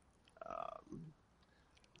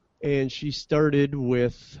 And she started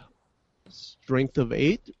with strength of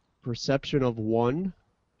 8, perception of 1,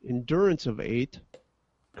 endurance of 8,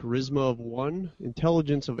 charisma of 1,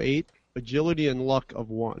 intelligence of 8, agility and luck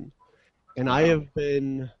of 1. And I have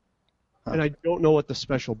been, and I don't know what the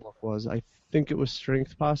special book was. I think it was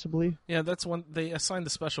strength, possibly. Yeah, that's one. They assigned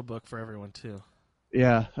the special book for everyone too.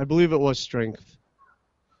 Yeah, I believe it was strength.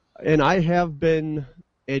 And I have been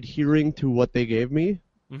adhering to what they gave me.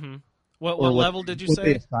 Mm-hmm. What level did you what say?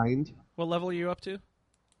 They assigned. What level are you up to?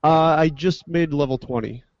 I just made level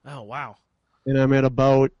 20. Oh, wow. And I'm at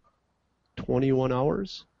about 21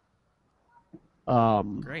 hours.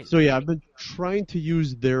 Great. So yeah, I've been trying to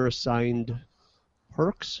use their assigned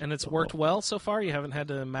perks. And it's worked well so far? You haven't had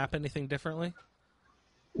to map anything differently?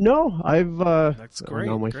 No, I've... That's great.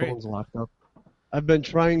 No, my phone's locked up. I've been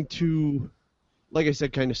trying to, like I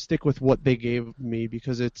said, kind of stick with what they gave me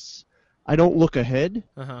because I don't look ahead.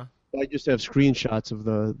 Uh-huh. I just have screenshots of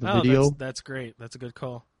the video. That's great. That's a good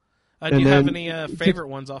call. Do you have any favorite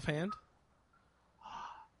ones offhand?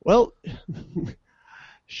 Well,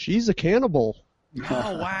 she's a cannibal.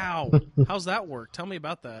 Oh, wow. How's that work? Tell me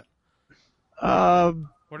about that.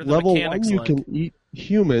 What are the level mechanics 1, you like? can eat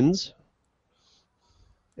humans.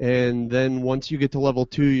 And then once you get to level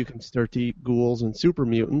 2, you can start to eat ghouls and super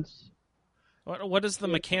mutants. What is the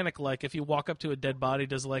mechanic like? If you walk up to a dead body,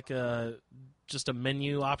 does just a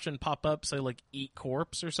menu option pop up, say like eat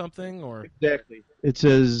corpse or something? Or Exactly. It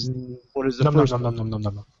says, what is the first one?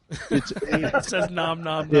 Nom. it says nom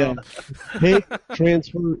nom nom. Yeah. Take,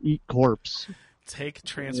 transfer, eat corpse. Take,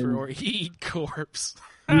 transfer, or eat corpse.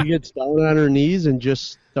 She gets down on her knees and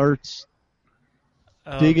just starts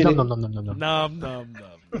digging in. Nom.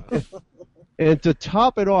 And to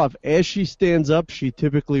top it off, as she stands up, she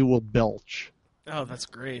typically will belch. Oh, that's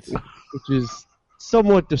great. Which is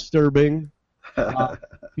somewhat disturbing.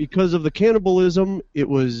 Because of the cannibalism, it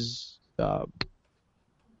was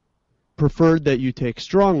preferred that you take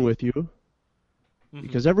strong with you,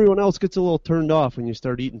 because everyone else gets a little turned off when you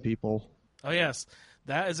start eating people. Oh, yes.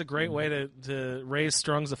 That is a great way to raise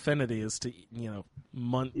Strong's affinity, is to,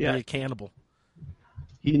 be a cannibal.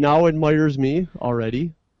 He now admires me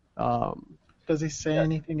already. Does he say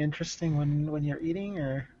anything interesting when you're eating,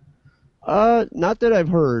 or? Not that I've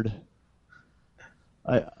heard.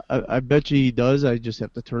 I bet you he does. I just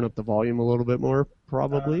have to turn up the volume a little bit more,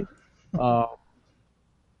 probably.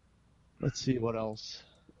 Let's see what else.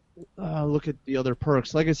 Look at the other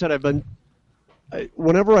perks. Like I said,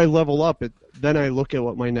 whenever I level up, then I look at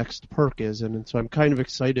what my next perk is, and so I'm kind of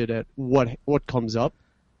excited at what comes up,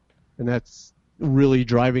 and that's really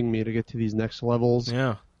driving me to get to these next levels.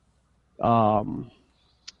 Yeah.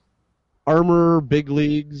 Armor, big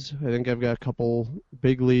leagues. I think I've got a couple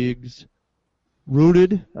big leagues.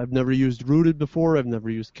 Rooted. I've never used Rooted before. I've never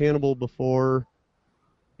used Cannibal before.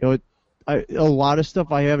 A lot of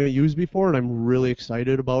stuff I haven't used before, and I'm really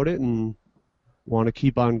excited about it and want to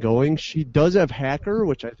keep on going. She does have Hacker,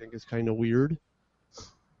 which I think is kind of weird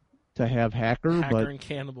to have Hacker. And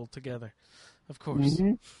Cannibal together, of course.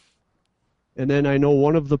 Mm-hmm. And then I know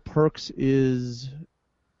one of the perks is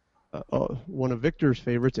one of Victor's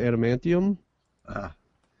favorites, Adamantium.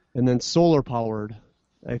 And then Solar Powered,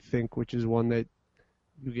 I think, which is one that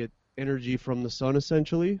you get energy from the sun,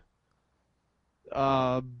 essentially.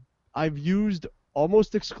 I've used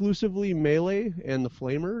almost exclusively Melee and the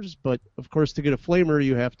Flamers, but of course to get a Flamer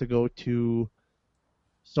you have to go to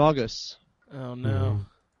Saugus. Oh no.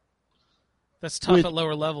 That's tough at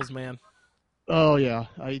lower levels, man. Oh yeah.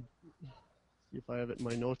 See if I have it in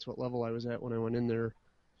my notes what level I was at when I went in there.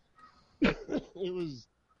 It was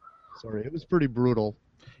pretty brutal.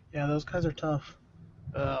 Yeah, those guys are tough.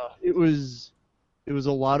 It was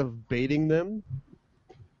a lot of baiting them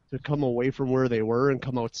to come away from where they were and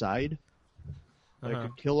come outside. I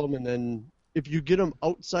could kill them, and then if you get them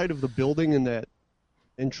outside of the building in that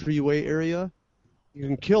entryway area, you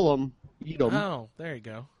can kill them, eat them. Oh, there you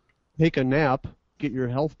go. Take a nap, get your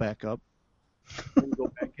health back up, and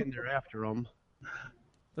go back in there after them.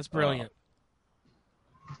 That's brilliant.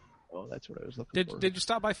 That's what I was looking for. Did you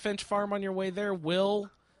stop by Finch Farm on your way there?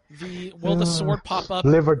 Will the sword pop up?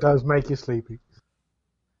 Liver does make you sleepy.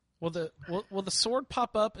 Will the sword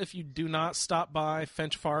pop up if you do not stop by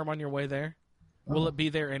Finch Farm on your way there? Will it be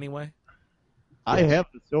there anyway? I have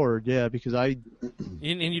the sword, yeah, because I...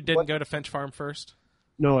 And you didn't go to Finch Farm first?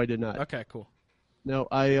 No, I did not. Okay, cool. No,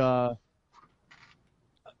 I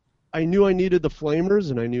I knew I needed the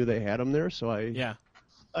flamers, and I knew they had them there, so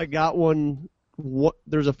I got one.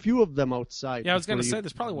 There's a few of them outside. Yeah, I was going to say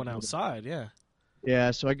there's probably one outside. Yeah.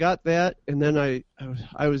 Yeah, so I got that, and then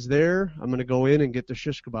I was there. I'm going to go in and get the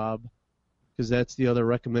shish kebab because that's the other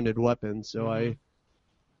recommended weapon. So I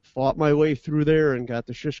fought my way through there and got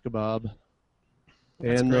the shish kebab.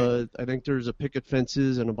 That's and great. I think there's a picket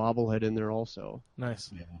fences and a bobblehead in there also.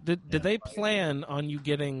 Nice. Yeah. Did they plan on you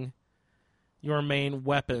getting your main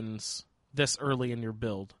weapons this early in your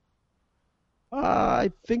build?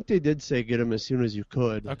 I think they did say get them as soon as you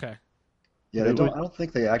could. Okay. Yeah, I don't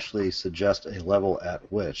think they actually suggest a level at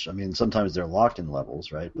which. I mean, sometimes they're locked in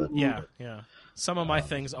levels, right? But Yeah. Some of my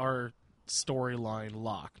things are storyline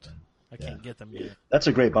locked. I can't get them yet. That's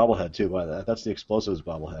a great bobblehead too. By that, that's the explosives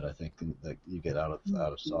bobblehead. I think that you get out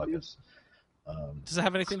of Saugus. Does it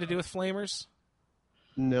have anything to do with flamers?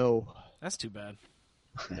 No. That's too bad.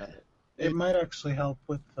 It might actually help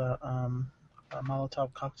with the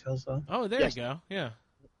Molotov cocktails, though. Oh, there you go. Yeah.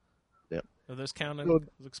 Yep. Are those counted So-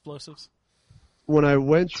 as explosives? When I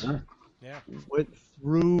went Yeah. went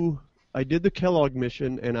through, I did the Kellogg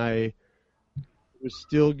mission, and I was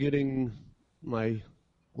still getting my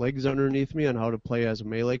legs underneath me on how to play as a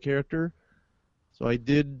melee character. So I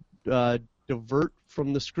did divert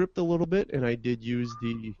from the script a little bit, and I did use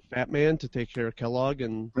the Fat Man to take care of Kellogg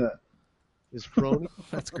and his crony.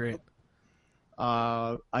 That's great.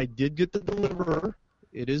 I did get the Deliverer.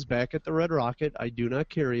 It is back at the Red Rocket. I do not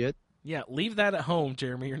carry it. Yeah, leave that at home,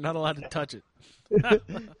 Jeremy. You're not allowed to touch it.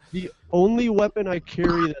 The only weapon I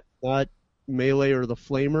carry that's not melee or the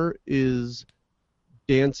Flamer is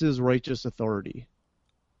Dance's Righteous Authority.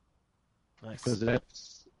 Nice. Because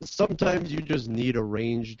that's sometimes you just need a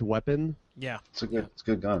ranged weapon. Yeah. It's a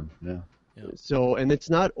good gun. Yeah. So, and it's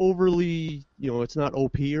not overly, it's not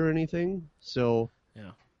OP or anything. So,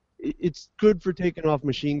 Yeah. it's good for taking off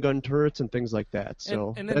machine gun turrets and things like that. So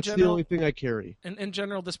And in that's the general- only thing I carry. And in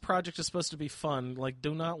general, this project is supposed to be fun. Like,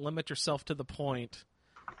 do not limit yourself to the point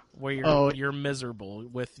where you're miserable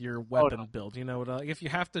with your weapon build. You know, if you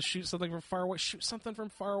have to shoot something from far away, shoot something from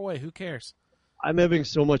far away. Who cares? I'm having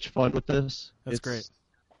so much fun with this. That's great.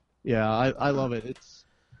 Yeah, I love it. It's,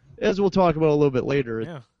 as we'll talk about a little bit later,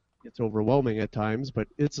 Yeah. it's overwhelming at times, but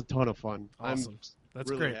it's a ton of fun. Awesome. That's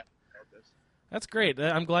really great. happy about this. That's great.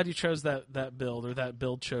 I'm glad you chose that build, or that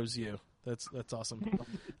build chose you. That's awesome.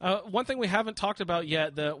 One thing we haven't talked about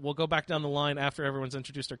yet that we'll go back down the line after everyone's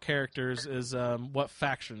introduced their characters is what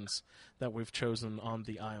factions that we've chosen on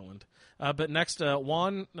the island. But next,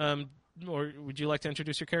 Juan, or would you like to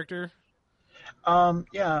introduce your character?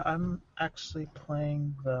 Yeah, I'm actually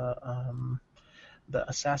playing the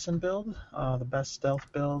assassin build, the best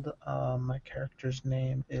stealth build. My character's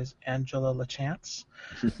name is Angela LaChance.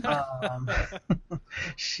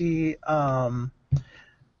 She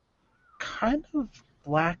kind of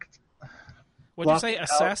blocked What'd you say? out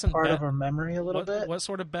Assassin part be- of her memory a little bit. What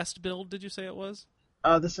sort of best build did you say it was?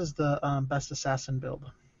 This is the best assassin build.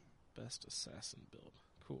 Best assassin build.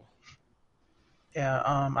 Cool. Yeah,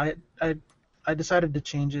 I decided to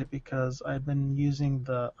change it because I've been using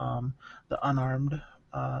the unarmed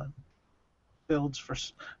builds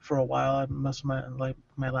for a while. Most of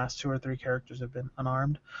my last 2 or 3 characters have been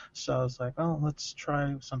unarmed, so I was like, oh, let's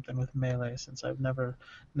try something with melee since I've never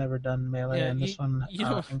done melee, Yeah, and this one you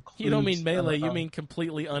don't includes, mean melee. You mean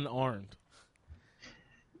completely unarmed.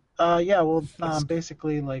 Yeah, well,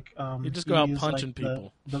 basically, like You just go out use, punching like,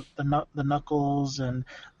 people. The knuckles and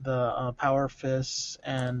the power fists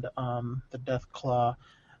and the death claw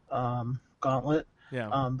gauntlet.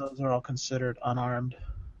 Yeah. Those are all considered unarmed.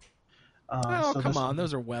 Oh, so come this on. one-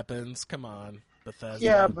 Those are weapons. Come on, Bethesda.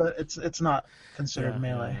 Yeah, but it's not considered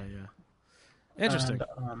melee. Yeah. Interesting.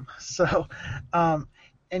 And,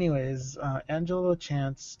 anyways, Angela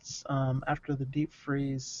Chance, after the deep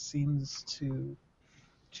freeze,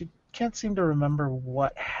 she can't seem to remember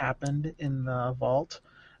what happened in the vault.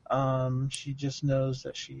 She just knows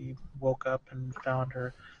that she woke up and found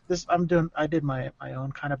her. I did my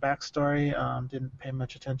own kind of backstory. Didn't pay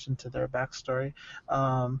much attention to their backstory.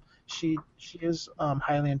 She is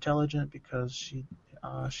highly intelligent because she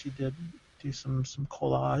did do some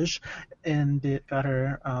collage, and it got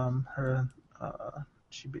her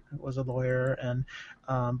she was a lawyer, and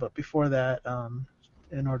but before that,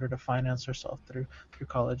 in order to finance herself through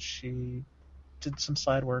college, she did some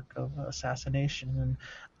side work of assassination,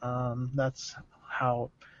 and that's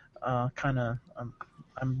how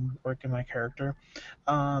I'm working my character.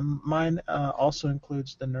 Mine also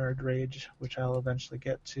includes the nerd rage, which I'll eventually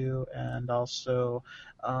get to, and also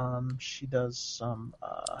she does some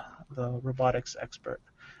the robotics expert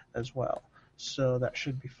as well. so that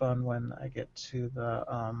should be fun when I get to the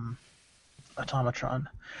automatron.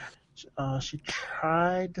 She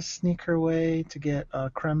tried to sneak her way to get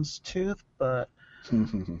Krem's tooth, but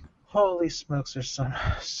holy smokes, there's some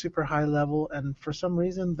super high level, and for some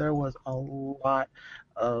reason there was a lot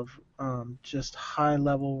of just high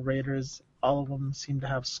level raiders. All of them seem to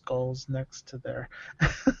have skulls next to their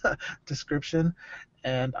description,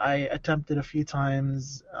 and I attempted a few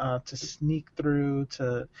times to sneak through,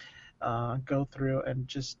 to go through, and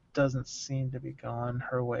just doesn't seem to be going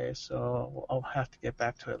her way, so I'll have to get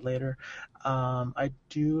back to it later. I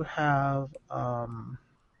do have...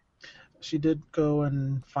 she did go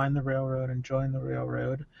and find the railroad and join the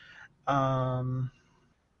railroad,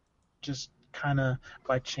 just kind of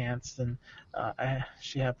by chance. And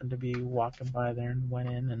she happened to be walking by there and went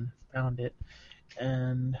in and found it.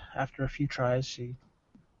 And after a few tries, she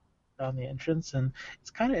found the entrance. And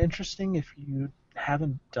it's kind of interesting if you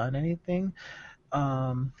haven't done anything,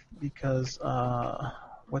 because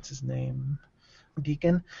what's his name?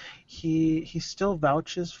 Deacon, he still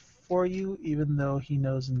vouches for you even though he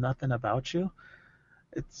knows nothing about you.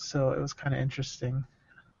 So it was kind of interesting.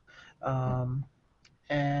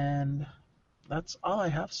 And that's all I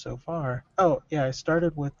have so far. Oh yeah, I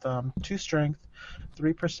started with 2 strength,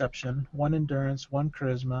 3 perception, 1 endurance, 1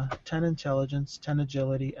 charisma, 10 intelligence, 10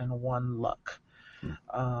 agility, and 1 luck.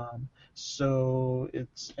 So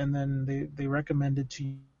it's, and then they recommended to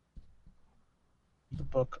use the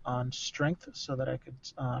book on strength so that I could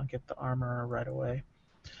get the armor right away.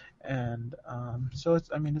 And so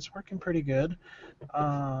it's working pretty good.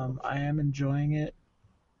 I am enjoying it.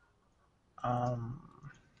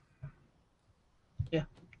 Yeah,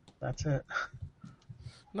 that's it.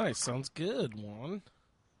 Nice, sounds good, Juan.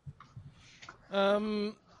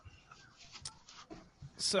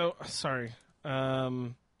 So sorry.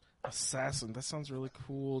 Assassin, that sounds really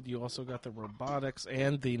cool. You also got the robotics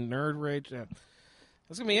and the nerd rage. Yeah.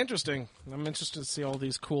 That's going to be interesting. I'm interested to see all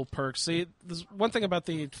these cool perks. See, there's one thing about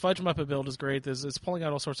the Fudge Muppet build is great, is it's pulling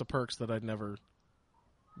out all sorts of perks that I'd never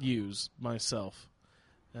use myself.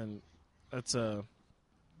 And that's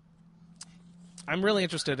I'm really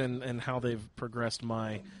interested in how they've progressed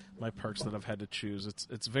my perks that I've had to choose.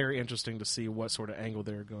 It's very interesting to see what sort of angle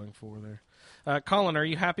they're going for there. Colin, are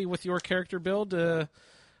you happy with your character build?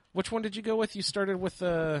 Which one did you go with? You started with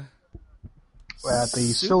the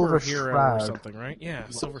Silver Shroud or something, right? Yeah,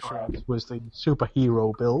 Silver Shroud was the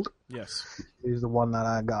superhero build. Yes, is the one that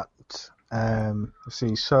I got. Let's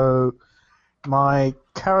see. So my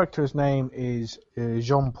character's name is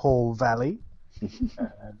Jean-Paul Valley.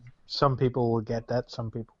 Some people will get that,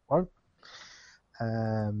 some people won't.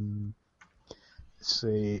 Let's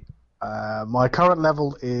see. My current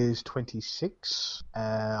level is 26.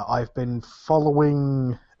 I've been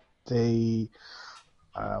following the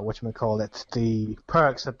the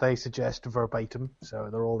perks that they suggest verbatim, so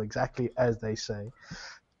they're all exactly as they say.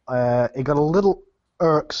 It got a little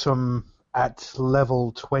irksome at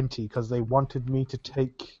level 20 because they wanted me to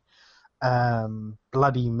take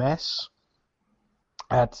Bloody Mess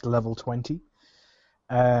at level 20,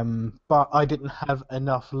 but I didn't have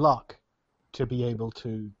enough luck to be able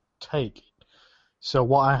to take it. So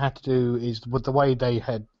what I had to do is, with the way they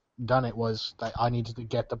had done it, was that I needed to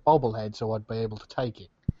get the bobblehead so I'd be able to take it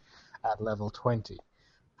at level 20.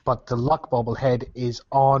 But the luck bobblehead is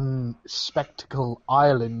on Spectacle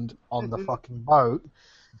Island on the fucking boat.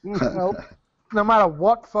 No matter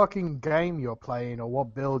what fucking game you're playing or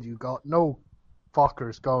what build you got, no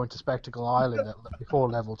fuckers going to Spectacle Island before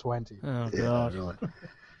level 20. Oh, God. Yeah, really.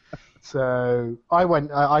 So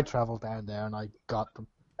I travelled down there and I got the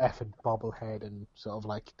effing bobblehead and sort of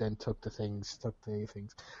then took the things.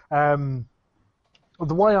 The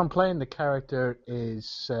way I'm playing the character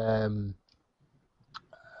is, does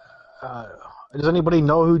anybody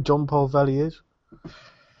know who John Paul Valley is?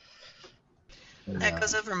 That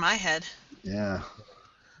goes over my head. Yeah.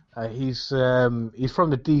 He's from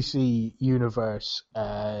the DC universe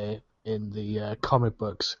in the comic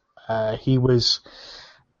books. He was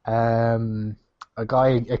a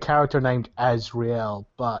character named Azrael,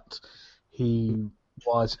 but he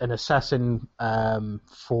was an assassin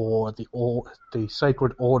for the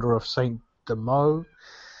Sacred Order of Saint Demeaux,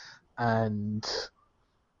 and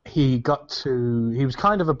he was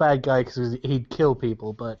kind of a bad guy because he'd kill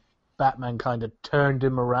people, but Batman kind of turned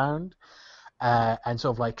him around and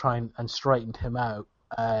sort of try and straightened him out,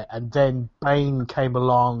 and then Bane came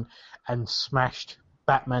along and smashed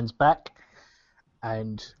Batman's back,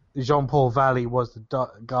 and Jean-Paul Valley was the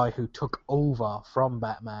guy who took over from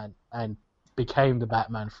Batman and became the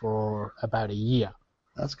Batman for about a year.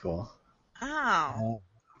 That's cool. Oh.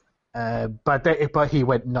 But he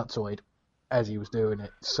went nutsoid, as he was doing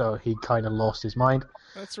it, so he kind of lost his mind.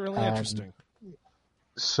 That's really interesting.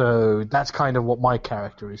 So that's kind of what my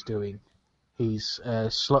character is doing. He's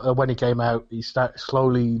when he came out, he started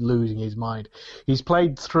slowly losing his mind. He's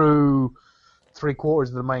played through 3/4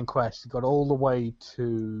 of the main quest. He got all the way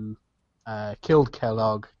to killed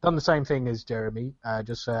Kellogg. Done the same thing as Jeremy.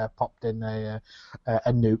 Just popped in a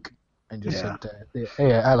nuke and just said,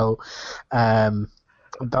 "Hey, hello."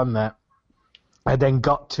 Done that. I then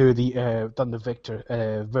got to done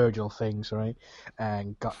the Virgil things, right?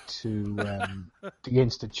 And got to the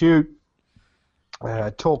Institute.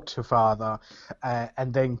 Talked to Father,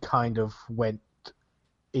 and then kind of went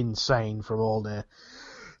insane from all the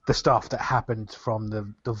stuff that happened from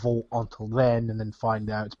the vault until then, and then find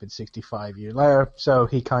out it's been 65 years later. So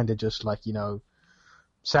he kind of just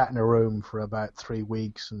sat in a room for about 3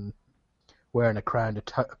 weeks and wearing a crown of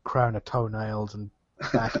toenails and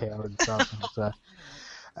back hair and stuff. So,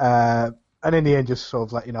 and in the end, just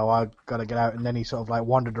sort of I gotta get out. And then he sort of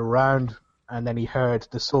wandered around. And then he heard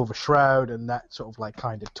the Silver Shroud, and that sort of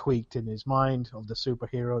kind of tweaked in his mind of the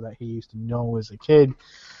superhero that he used to know as a kid.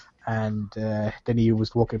 And then he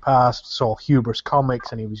was walking past, saw Hubris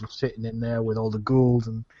Comics, and he was just sitting in there with all the ghouls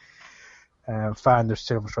and found the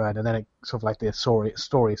Silver Shroud. And then it sort of the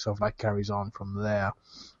story sort of carries on from there.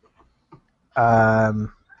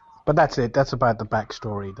 But that's it. That's about the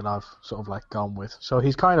backstory that I've sort of gone with. So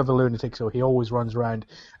he's kind of a lunatic, so he always runs around,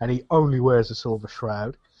 and he only wears the Silver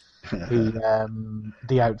Shroud.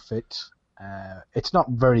 The outfit, it's not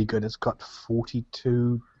very good. It's got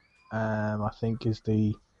 42, I think is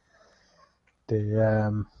the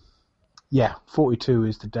 42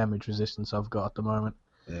 is the damage resistance I've got at the moment.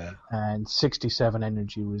 Yeah. And 67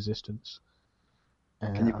 energy resistance.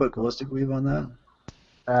 Can you put ballistic weave on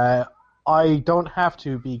that? I don't have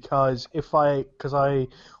to because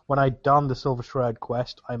when I done the Silver Shroud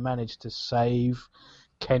quest, I managed to save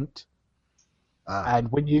Kent.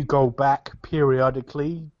 And when you go back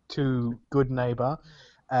periodically to Good Neighbor,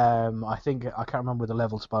 I can't remember the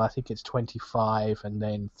levels, but I think it's 25 and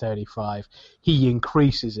then 35. He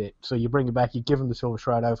increases it, so you bring it back, you give him the Silver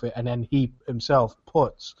Shroud outfit, and then he himself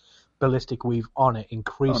puts ballistic weave on it,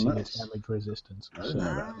 increasing its damage resistance. I didn't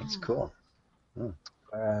know that. That's cool. Oh.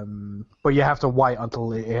 But you have to wait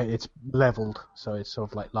until it's leveled, so it's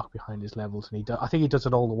sort of locked behind his levels, and I think he does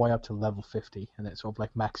it all the way up to level 50, and it sort of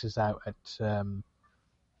maxes out at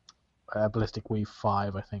ballistic weave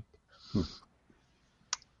 5, I think.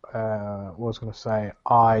 What was I going to say?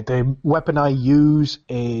 The weapon I use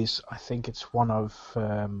is, I think it's one of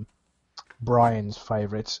Brian's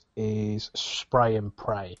favourites, is Spray and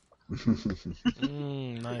Pray.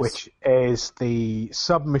 Nice. Which is the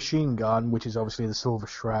submachine gun, which is obviously the Silver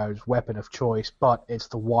Shroud's weapon of choice, but it's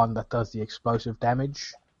the one that does the explosive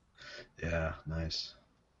damage. Yeah, nice.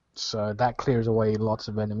 So that clears away lots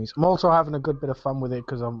of enemies. I'm also having a good bit of fun with it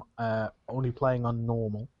because I'm only playing on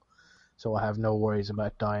normal, so I have no worries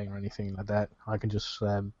about dying or anything like that. I can just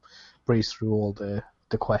breeze through all the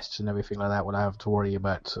quests and everything like that without having to worry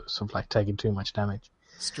about sort of taking too much damage.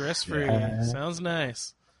 Stress-free. Sounds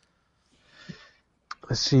nice.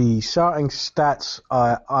 Let's see, starting stats,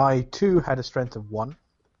 I too had a strength of 1,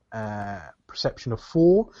 perception of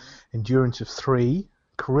 4, endurance of 3,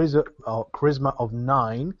 charisma of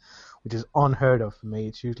 9, which is unheard of for me.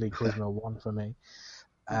 It's usually charisma 1 for me.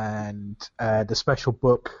 And the special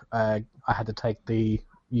book, I had to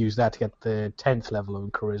use that to get the 10th level of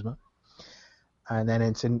charisma. And then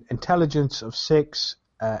it's intelligence of 6,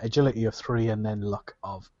 agility of 3, and then luck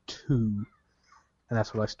of 2. And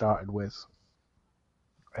that's what I started with.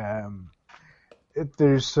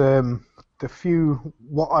 There's the few.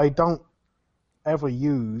 What I don't ever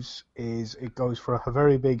use is it goes for a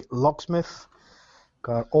very big locksmith.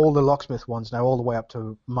 Got all the locksmith ones now all the way up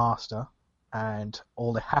to master, and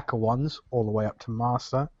all the hacker ones all the way up to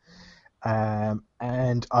master.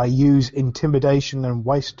 And I use intimidation and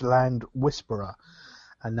wasteland whisperer,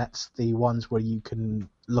 and that's the ones where you can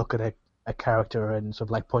look at a character and sort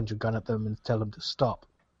of punch a gun at them and tell them to stop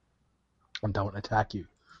and don't attack you.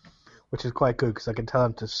 Which is quite good because I can tell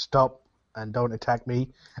them to stop and don't attack me,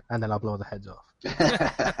 and then I'll blow their heads off.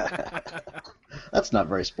 That's not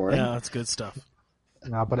very sporting. Yeah, that's good stuff.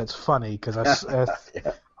 No, but it's funny because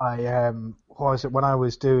when I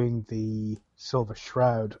was doing the Silver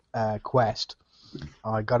Shroud quest,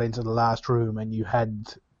 I got into the last room and you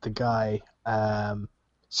had the guy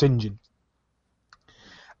St. John,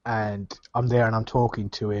 and I'm there and I'm talking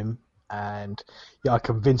to him. And I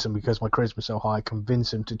convince him, because my charisma's so high, I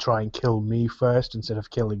convince him to try and kill me first instead of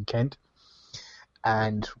killing Kent.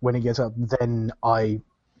 And when he gets up, then I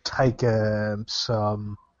take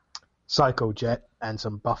some Psycho Jet and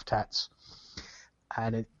some Buff Tats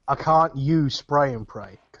and I can't use spray and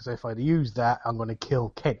pray because if I use that, I'm going to kill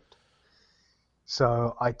Kent.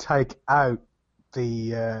 So I take out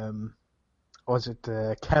the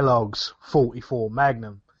Kellogg's 44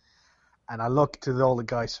 Magnum, and I look to all the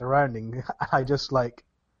guys surrounding, and I just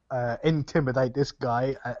intimidate this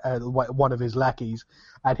guy, one of his lackeys,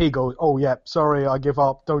 and he goes, "Oh yeah, sorry, I give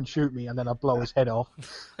up, don't shoot me," and then I blow his head off.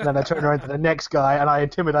 And then I turn around to the next guy and I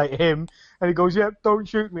intimidate him, and he goes, "Yep, don't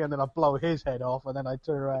shoot me," and then I blow his head off, and then I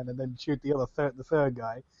turn around and then shoot the third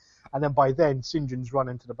guy, and then by then St. John's run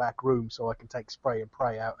into the back room so I can take spray and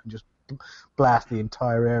pray out and just blast the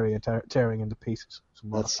entire area, tearing into pieces.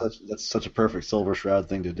 That's such a perfect Silver Shroud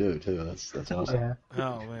thing to do too. That's awesome. Yeah.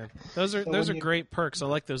 Oh man, those are great perks. I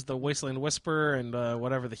like those. The Wasteland Whisper and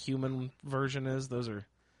whatever the human version is. Those are.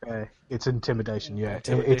 It's intimidation. Yeah,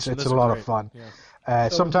 Intimidation. it's Those a are lot great. of fun. Yeah.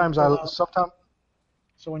 So Sometimes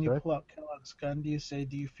So when you Sorry? pull out Kellogg's gun, do you say,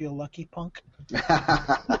 "Do you feel lucky, punk"?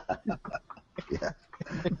 Yeah.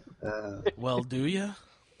 Well, do you?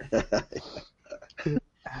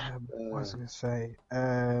 what was I going to say?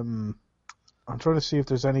 I'm trying to see if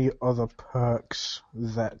there's any other perks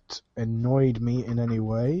that annoyed me in any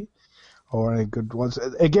way, or any good ones.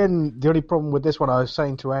 Again, the only problem with this one, I was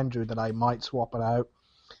saying to Andrew that I might swap it out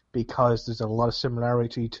because there's a lot of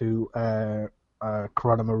similarity to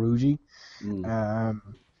Corona Marugi.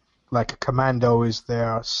 Like Commando is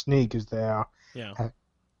there, Sneak is there. Yeah.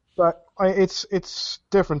 But it's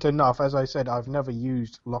different enough. As I said, I've never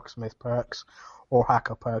used Locksmith perks or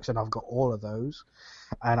Hacker perks, and I've got all of those.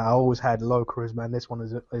 And I always had low charisma, and this one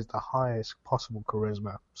is the highest possible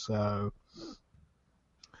charisma. So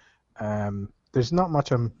there's not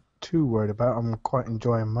much I'm too worried about. I'm quite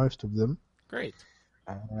enjoying most of them. Great.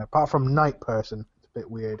 Apart from Night Person, it's a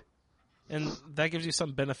bit weird. And that gives you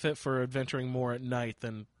some benefit for adventuring more at night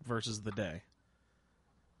than versus the day.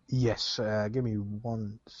 Yes, give me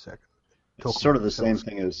 1 second. It's sort of the same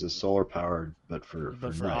thing as the solar powered, but for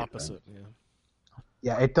night, opposite. right? Yeah.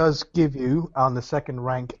 Yeah, it does give you, on the second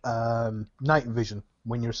rank, night vision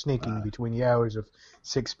when you're sneaking between the hours of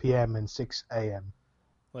 6 p.m. and 6 a.m.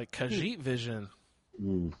 Like Khajiit vision.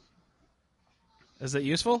 Mm. Is it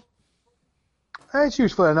useful? It's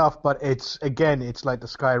useful enough, but it's like the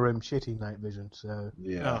Skyrim shitty night vision. So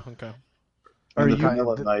Yeah. Oh, okay. And the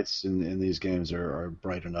vanilla nights in these games are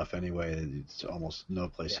bright enough anyway. It's almost no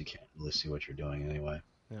place you can't really see what you're doing anyway.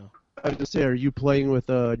 Yeah. I was just say, are you playing with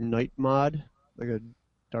a night mod, like a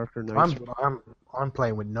darker night? I'm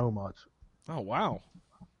playing with no mods. Oh wow.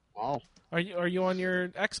 Wow. Are you on your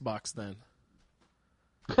Xbox then?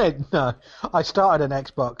 No, I started an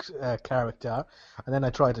Xbox character, and then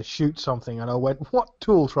I tried to shoot something, and I went, "What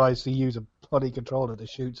tool tries to use a bloody controller to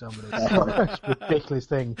shoot somebody?" It's a ridiculous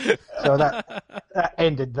thing. So that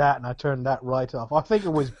ended that, and I turned that right off. I think it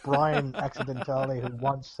was Brian accidentally who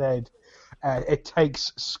once said, "It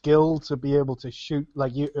takes skill to be able to shoot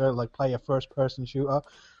like play a first-person shooter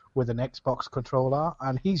with an Xbox controller,"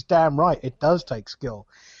 and he's damn right. It does take skill.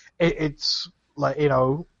 It's like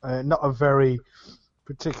not a very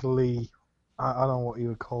particularly, I don't know what you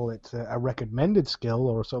would call it, a recommended skill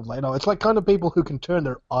or something like that. It's like kind of people who can turn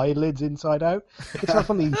their eyelids inside out. It's not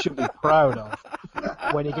something you should be proud of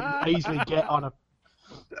when you can easily get on a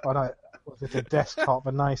desktop,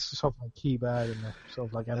 a nice sort of like keyboard and sort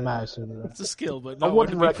of like a mouse. It's a skill, but not one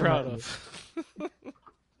to be proud of.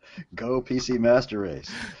 Go PC Master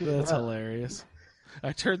Race. That's hilarious.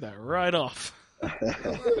 I turned that right off.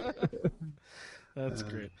 That's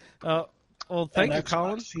great. Well, thank you,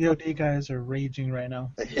 Colin. COD guys are raging right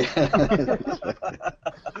now.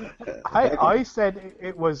 I said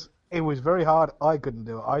it was very hard. I couldn't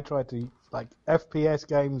do it. I tried to like FPS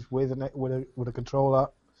games with a controller.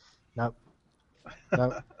 No.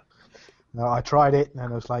 I tried it and I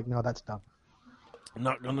was like, no, that's done. I'm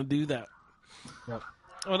not gonna do that. No.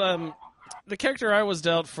 Well, the character I was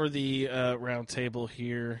dealt for the round table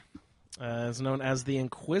here is known as the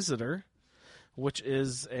Inquisitor, which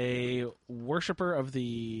is a worshipper of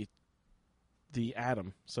the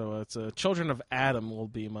Atom. So it's Children of Adam will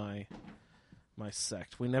be my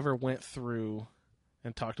sect. We never went through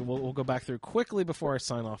and talked. We'll go back through quickly before I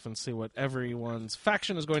sign off and see what everyone's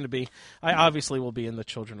faction is going to be. I obviously will be in the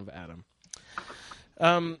Children of Adam.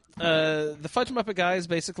 The Fudge Muppet guys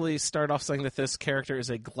basically start off saying that this character is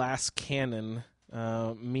a glass cannon,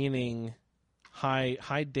 meaning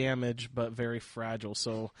high damage but very fragile,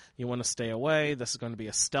 so you want to stay away. This is going to be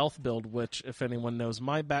a stealth build, which, if anyone knows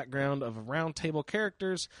my background of Roundtable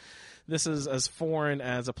characters, this is as foreign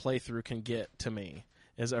as a playthrough can get to me,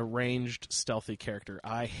 is a ranged stealthy character.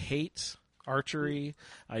 I hate archery.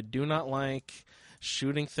 I do not like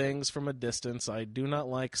shooting things from a distance. I do not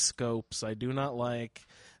like scopes. I do not like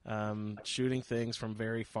shooting things from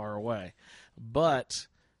very far away. But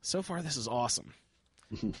so far, this is awesome.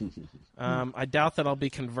 I doubt that I'll be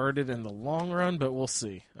converted in the long run, but we'll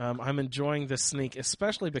see. I'm enjoying this sneak,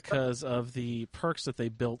 especially because of the perks that they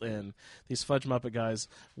built in, these Fudge Muppet guys,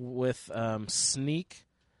 with sneak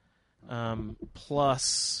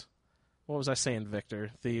plus, what was I saying,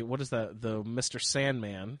 Victor? What is that? The Mr.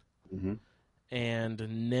 Sandman and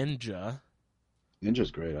Ninja.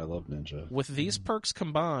 Ninja's great. I love Ninja. With these perks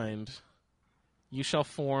combined, you shall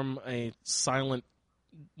form a silent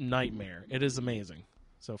nightmare. It is amazing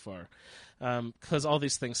so far, because all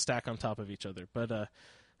these things stack on top of each other. But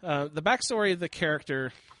the backstory of the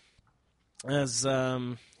character, as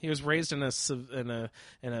he was raised in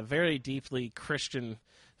a very deeply Christian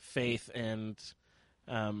faith, and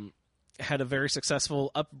had a very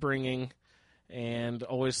successful upbringing, and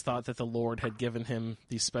always thought that the Lord had given him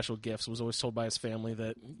these special gifts. Was always told by his family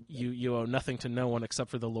that you owe nothing to no one except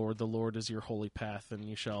for the Lord. The Lord is your holy path, and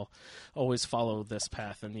you shall always follow this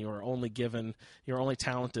path. And you're only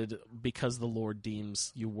talented because the Lord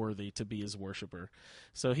deems you worthy to be his worshiper.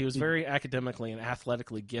 So he was very academically and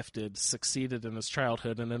athletically gifted, succeeded in his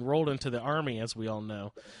childhood, and enrolled into the army, as we all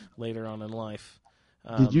know, later on in life.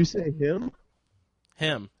 Did you say him?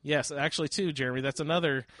 Him, yes, actually, too, Jeremy. That's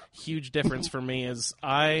another huge difference for me. Is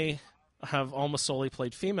I have almost solely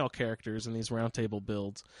played female characters in these Roundtable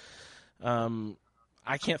builds.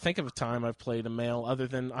 I can't think of a time I've played a male other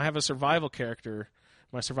than I have a survival character.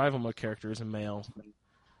 My survival mode character is a male.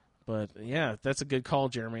 But yeah, that's a good call,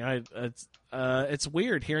 Jeremy. It's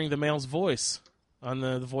weird hearing the male's voice on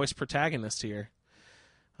the voice protagonist here.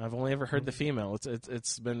 I've only ever heard the female.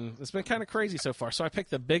 It's been kind of crazy so far. So I picked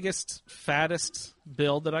the biggest, fattest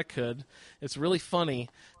build that I could. It's really funny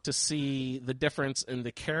to see the difference in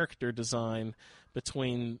the character design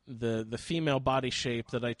between the female body shape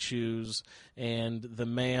that I choose and the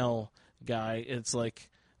male guy. It's like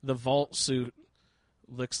the vault suit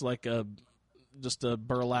looks like just a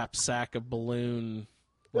burlap sack of balloon,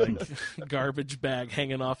 like garbage bag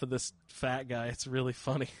hanging off of this fat guy. It's really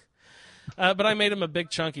funny. But I made him a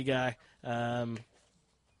big, chunky guy.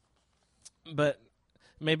 But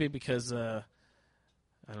maybe because, I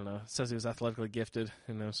don't know, it says he was athletically gifted.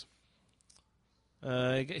 Who knows?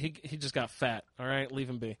 He just got fat. All right, leave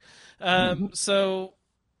him be. So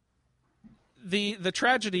the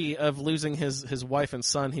tragedy of losing his wife and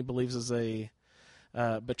son, he believes, is a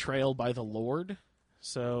betrayal by the Lord.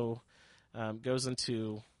 So goes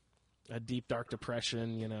into a deep, dark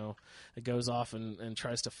depression. It goes off and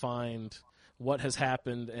tries to find what has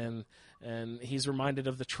happened, and he's reminded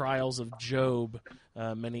of the trials of Job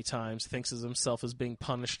many times. Thinks of himself as being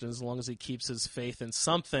punished, and as long as he keeps his faith in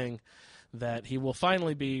something, that he will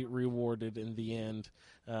finally be rewarded in the end.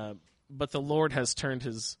 But the Lord has turned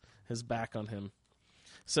his back on him.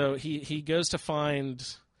 So he goes to find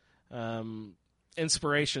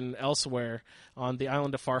inspiration elsewhere. On the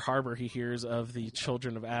island of Far Harbor, he hears of the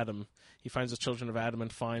children of Adam. He finds the children of Adam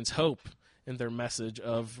and finds hope in their message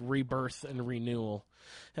of rebirth and renewal.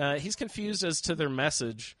 He's confused as to their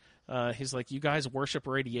message. He's like, you guys worship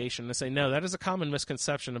radiation. They say, no, that is a common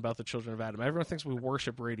misconception about the children of Adam. Everyone thinks we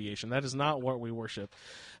worship radiation. That is not what we worship.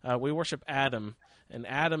 We worship Adam, and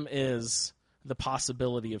Adam is the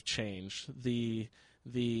possibility of change, the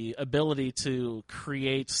ability to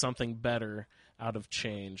create something better out of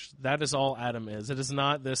change. That is all Adam is. It is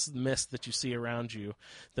not this mist that you see around you.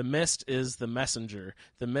 The mist is the messenger.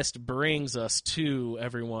 The mist brings us to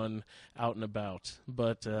everyone out and about.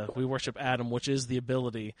 But we worship Adam, which is the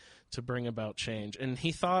ability to bring about change. And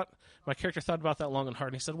my character thought about that long and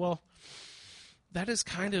hard, and he said, well, that is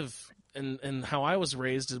kind of, and how I was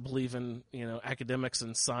raised to believe in, academics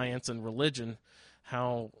and science and religion,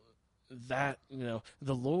 how that,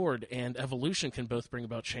 the Lord and evolution can both bring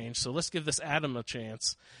about change. So let's give this Adam a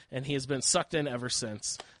chance. And he has been sucked in ever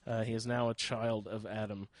since. He is now a child of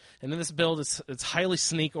Adam. And in this build, it's highly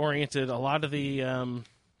sneak-oriented. A lot of the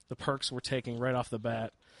perks we're taking right off the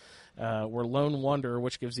bat were Lone Wonder,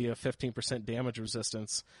 which gives you a 15% damage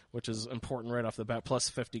resistance, which is important right off the bat, plus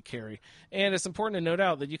 50 carry. And it's important to note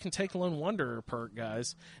out that you can take Lone Wonder perk,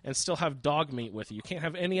 guys, and still have Dog Meat with you. You can't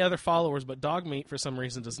have any other followers, but Dog Meat, for some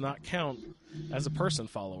reason, does not count as a person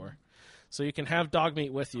follower. So you can have Dog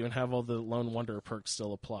Meat with you and have all the Lone Wonder perks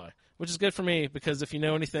still apply, which is good for me because if you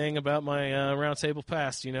know anything about my Roundtable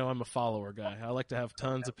past, I'm a follower guy. I like to have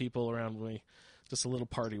tons of people around me, just a little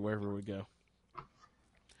party wherever we go.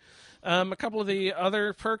 A couple of the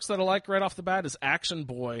other perks that I like right off the bat is Action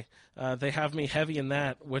Boy. They have me heavy in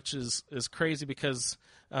that, which is crazy because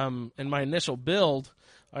in my initial build,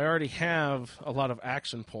 I already have a lot of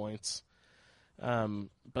action points.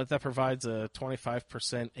 But that provides a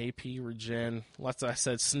 25% AP regen. Like I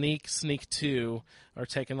said, Sneak 2 are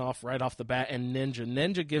taken off right off the bat, and Ninja.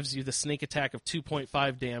 Ninja gives you the sneak attack of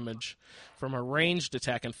 2.5 damage from a ranged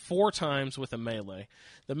attack and 4 times with a melee.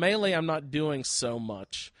 The melee I'm not doing so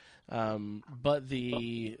much, but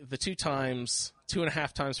the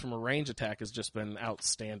 2.5 times from a range attack has just been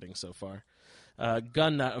outstanding so far.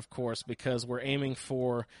 Gun nut, of course, because we're aiming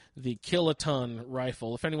for the kiloton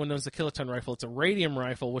rifle. If anyone knows the kiloton rifle, it's a radium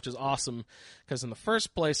rifle, which is awesome because in the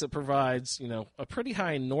first place it provides, a pretty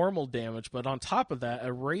high normal damage, but on top of that,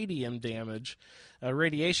 a radiation damage,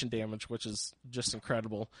 which is just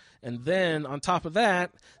incredible. And then on top of that,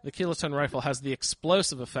 the kiloton rifle has the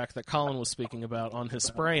explosive effect that Colin was speaking about on his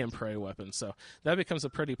spray and pray weapon. So that becomes a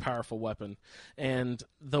pretty powerful weapon. And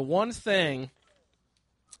the one thing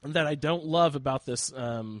that I don't love about this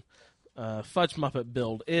Fudge Muppet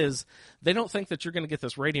build is they don't think that you're going to get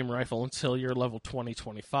this radium rifle until you're level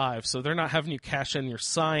 20-25. So they're not having you cash in your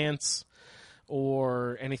science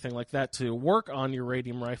or anything like that to work on your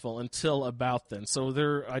radium rifle until about then.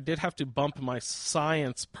 So I did have to bump my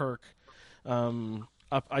science perk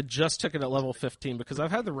up. I just took it at level 15 because I've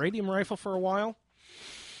had the radium rifle for a while.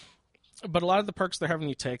 But a lot of the perks they're having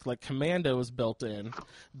you take, like Commando, is built in,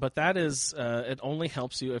 but that is, it only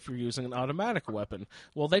helps you if you're using an automatic weapon.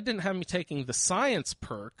 Well, they didn't have me taking the Science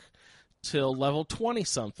perk till level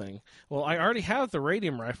 20-something. Well, I already have the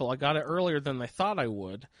Radium Rifle. I got it earlier than they thought I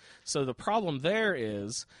would. So the problem there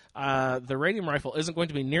is the Radium Rifle isn't going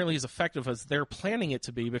to be nearly as effective as they're planning it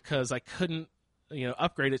to be because I couldn't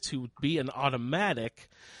upgrade it to be an automatic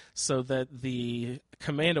so that the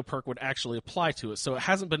Commando perk would actually apply to it. So it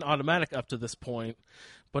hasn't been automatic up to this point,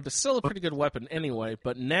 but it's still a pretty good weapon anyway.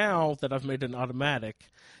 But now that I've made it an automatic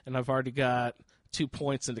and I've already got 2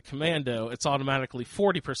 points into Commando, it's automatically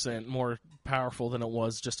 40% more powerful than it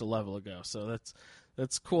was just a level ago. So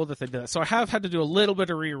that's cool that they did that. So I have had to do a little bit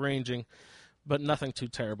of rearranging, but nothing too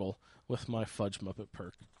terrible with my Fudge Muppet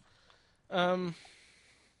perk.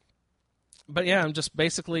 But yeah, I'm just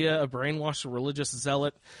basically a brainwashed religious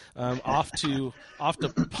zealot, off to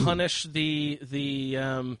punish the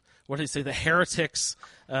what do you say, the heretics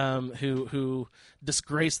who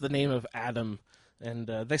disgrace the name of Adam, and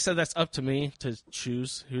they said that's up to me to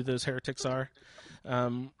choose who those heretics are.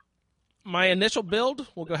 My initial build,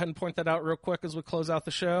 we'll go ahead and point that out real quick as we close out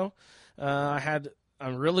the show. I'm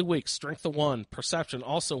really weak. Strength of 1, Perception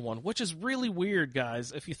also 1, which is really weird,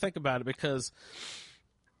 guys, if you think about it, because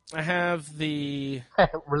I have the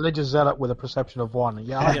religious zealot with a perception of 1.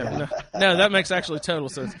 Yeah, no, that makes actually total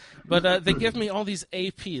sense. But they give me all these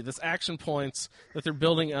AP, this action points that they're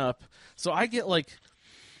building up, so I get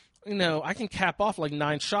I can cap off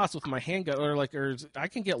 9 shots with my handgun, or I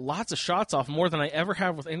can get lots of shots off, more than I ever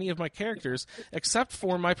have with any of my characters, except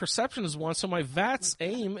for my perception is 1, so my VATS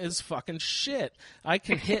aim is fucking shit. I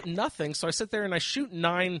can hit nothing, so I sit there and I shoot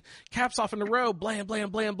 9 caps off in a row, blam,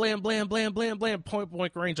 blam, blam, blam, blam, blam, blam, blam, point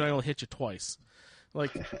blank range, and I only hit you twice.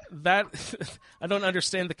 That, I don't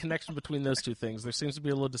understand the connection between those two things. There seems to be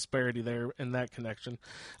a little disparity there in that connection.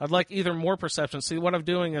 I'd like either more perception. See, what I'm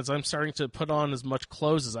doing is I'm starting to put on as much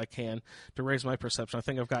clothes as I can to raise my perception. I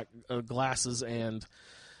think I've got glasses and...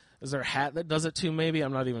 Is there a hat that does it too, maybe?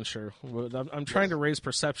 I'm not even sure. I'm trying to raise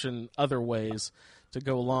perception other ways to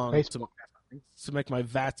go along to make my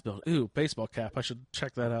VATS build. Ooh, baseball cap. I should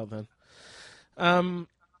check that out then.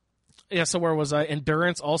 Yeah, so where was I?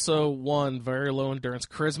 Endurance, also 1, very low endurance.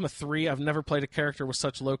 Charisma 3, I've never played a character with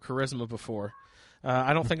such low charisma before.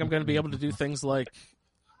 I don't think I'm going to be able to do things like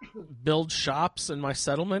build shops in my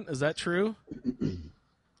settlement. Is that true?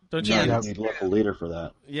 Don't you? You need local leader for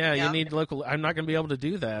that. Yeah, you need local. I'm not going to be able to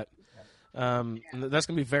do that. That's going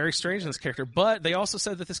to be very strange in this character. But they also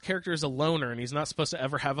said that this character is a loner, and he's not supposed to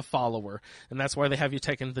ever have a follower. And that's why they have you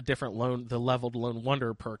taking the leveled Lone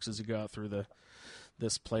Wanderer perks as you go out through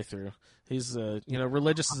this playthrough. He's a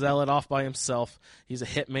religious zealot off by himself. He's a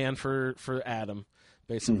hitman for Adam,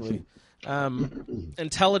 basically.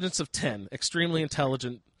 Intelligence of 10, extremely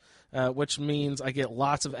intelligent, which means I get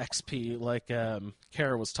lots of XP, like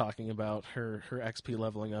Kara was talking about, her XP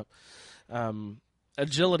leveling up.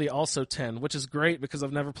 Agility also 10, which is great because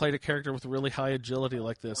I've never played a character with really high agility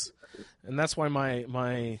like this, and that's why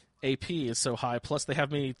my AP is so high. Plus, they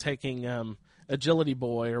have me taking Agility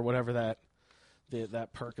Boy or whatever that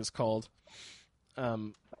perk is called.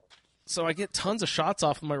 so I get tons of shots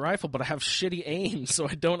off of my rifle, but I have shitty aim, so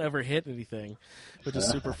I don't ever hit anything, which is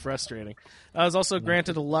super frustrating. I was also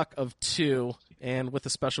granted a luck of 2, and with the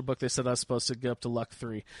special book, they said I was supposed to get up to luck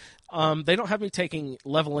 3. They don't have me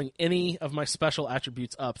leveling any of my special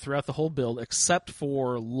attributes up throughout the whole build, except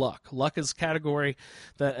for luck. Luck is a category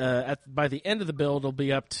that by the end of the build will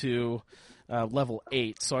be up to level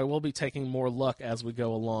 8, so I will be taking more luck as we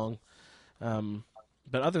go along.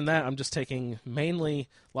 But other than that, I'm just taking mainly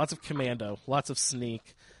lots of commando, lots of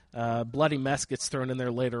sneak. Bloody Mess gets thrown in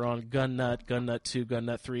there later on. Gun Nut 2, Gun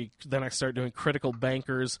Nut 3. Then I start doing critical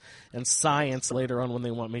bankers and science later on when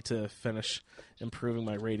they want me to finish improving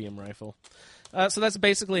my radium rifle. So that's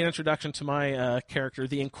basically an introduction to my character,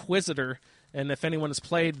 the Inquisitor. And if anyone has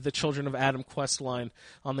played the Children of Adam quest line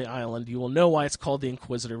on the island, you will know why it's called the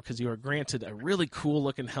Inquisitor, because you are granted a really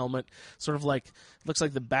cool-looking helmet, sort of like, looks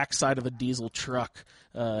like the backside of a diesel truck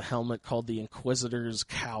helmet called the Inquisitor's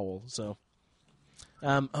Cowl. So,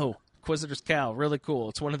 Inquisitor's Cowl, really cool.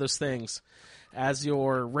 It's one of those things. As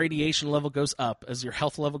your radiation level goes up, as your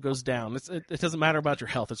health level goes down, it doesn't matter about your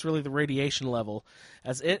health. It's really the radiation level.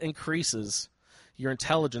 As it increases, your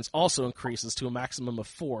intelligence also increases to a maximum of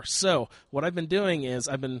 4. So what I've been doing is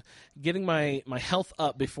I've been getting my health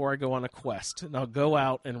up before I go on a quest. And I'll go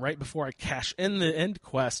out, and right before I cash in the end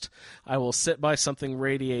quest, I will sit by something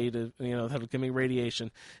radiated, that'll give me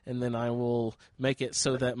radiation, and then I will make it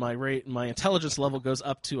so that my intelligence level goes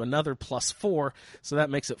up to another +4, so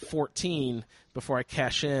that makes it 14 before I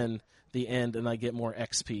cash in the end, and I get more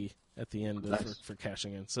XP at the end for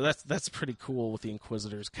cashing in. So that's pretty cool with the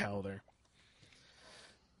Inquisitor's Cowl there.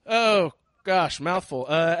 Oh, gosh, mouthful.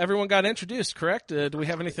 Everyone got introduced, correct? Do we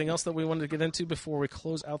have anything else that we wanted to get into before we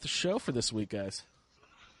close out the show for this week, guys?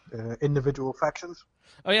 Individual factions?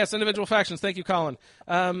 Oh, yes, individual factions. Thank you, Colin.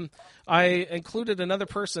 I included another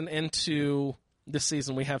person into this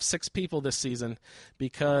season. We have 6 people this season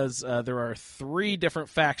because there are 3 different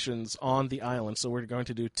factions on the island. So we're going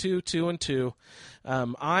to do 2, 2, and 2.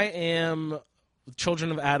 I am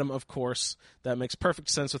Children of Adam, of course. That makes perfect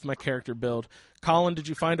sense with my character build. Colin, did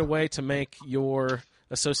you find a way to make your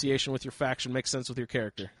association with your faction make sense with your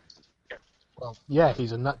character? Well, yeah,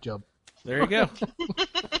 he's a nut job. There you go.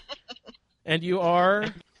 And you are?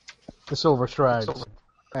 The Silver Strides.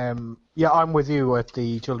 Yeah, I'm with you at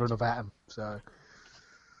the Children of Adam, so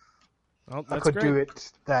well, I could do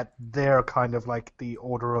it that they're kind of like the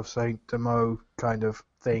Order of Saint Demo kind of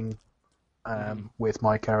thing with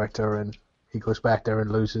my character, and he goes back there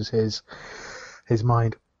and loses his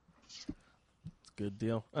mind. Good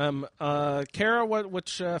deal. Kara,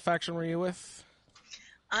 which faction were you with?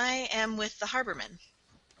 I am with the Harbormen.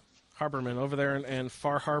 Harbormen over there in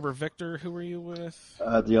Far Harbor. Victor, who were you with?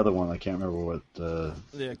 The other one, I can't remember what.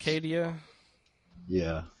 The Acadia?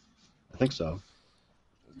 Yeah, I think so.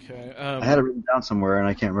 Okay. I had it written down somewhere, and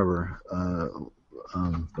I can't remember.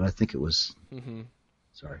 But I think it was. Mm-hmm.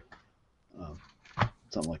 Sorry.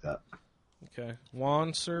 Something like that. Okay.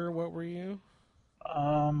 Juan, sir, what were you?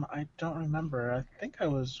 I don't remember. I think I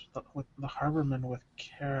was with the Harborman with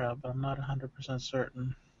Kara, but I'm not 100%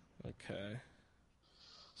 certain. Okay.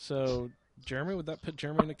 So, Jeremy, would that put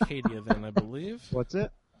Jeremy in Acadia then, I believe? What's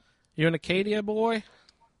it? You an Acadia boy?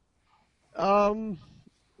 Well,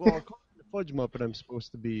 according to Fudge Muppet, I'm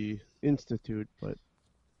supposed to be Institute, but...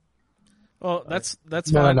 Well, that's No,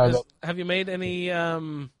 fine. no. Have you made any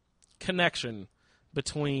connection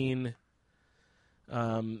between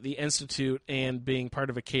the Institute and being part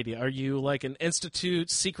of Acadia? Are you like an Institute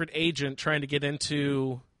secret agent trying to get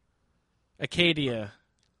into Acadia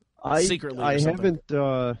secretly? I or something?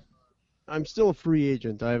 haven't. I'm still a free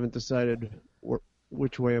agent. I haven't decided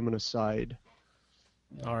which way I'm going to side.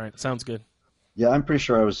 All right, sounds good. Yeah, I'm pretty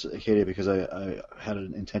sure I was Acadia because I had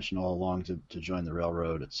an intention all along to join the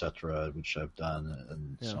railroad, etc., which I've done,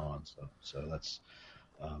 and so on. So that's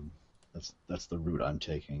the route I'm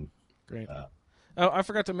taking. Great. Oh, I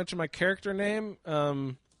forgot to mention my character name,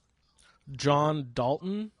 John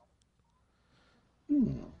Dalton.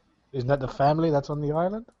 Isn't that the family that's on the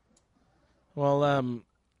island? Well,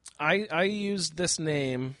 I used this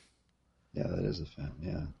name. Yeah, that is a fan.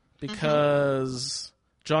 Yeah. Because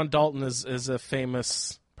John Dalton is a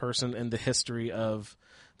famous person in the history of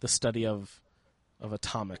the study of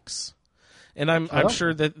atomics, and I'm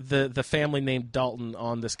sure that the family name Dalton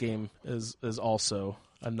on this game is also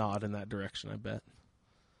a nod in that direction, I bet.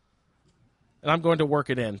 And I'm going to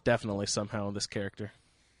work it in definitely somehow in this character.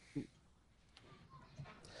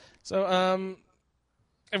 So,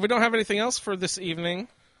 if we don't have anything else for this evening,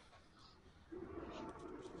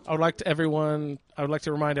 I would like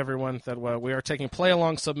to remind everyone that we are taking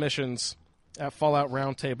play-along submissions at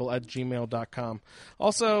falloutroundtable@gmail.com.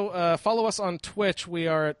 Also, follow us on Twitch. We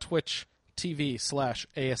are at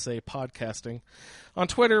twitch.tv/ASA Podcasting. On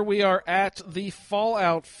Twitter, we are at the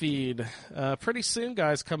Fallout Feed. Pretty soon,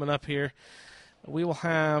 guys, coming up here, we will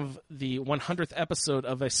have the 100th episode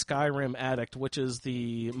of A Skyrim Addict, which is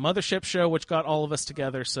the mothership show which got all of us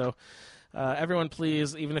together. So everyone,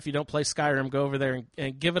 please, even if you don't play Skyrim, go over there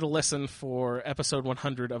and give it a listen for episode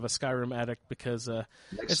 100 of A Skyrim Addict, because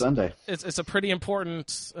Next Sunday. It's a pretty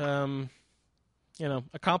important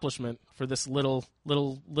accomplishment for this little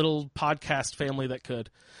podcast family that could.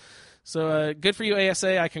 So good for you,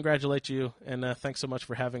 ASA. I congratulate you, and thanks so much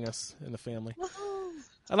for having us in the family. Woohoo!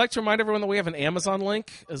 I'd like to remind everyone that we have an Amazon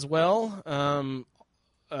link as well. Go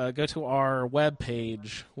to our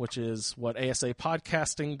webpage, which is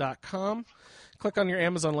asapodcasting.com. Click on your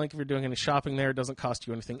Amazon link if you're doing any shopping there. It doesn't cost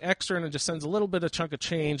you anything extra, and it just sends a little bit of chunk of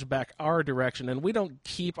change back our direction. And we don't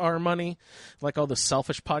keep our money like all the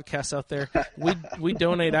selfish podcasts out there. We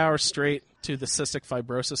donate ours straight to the Cystic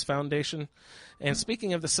Fibrosis Foundation. And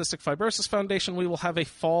speaking of the Cystic Fibrosis Foundation, we will have a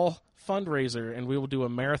fall fundraiser, and we will do a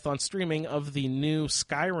marathon streaming of the new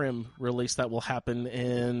Skyrim release that will happen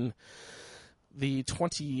in the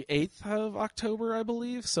 28th of October, I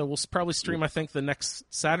believe. So we'll probably stream, I think, the next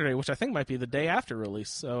Saturday, which I think might be the day after release.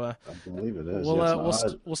 So I believe it is.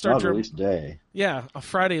 We'll start release day. Yeah, a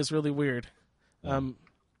Friday is really weird. I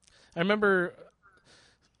remember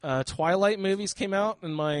Twilight movies came out,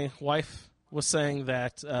 and my wife was saying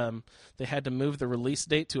that they had to move the release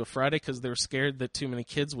date to a Friday because they were scared that too many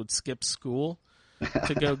kids would skip school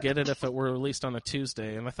to go get it if it were released on a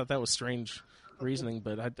Tuesday. And I thought that was strange reasoning,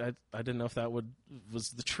 but I didn't know if that was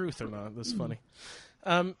the truth or not. It was funny.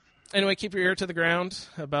 Anyway, keep your ear to the ground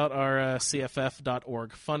about our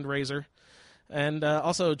CFF.org fundraiser. And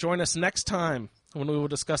also join us next time when we will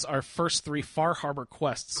discuss our first 3 Far Harbor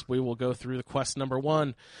quests. We will go through the quest number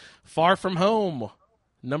 1, Far From Home.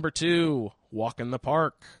 Number 2, Walk in the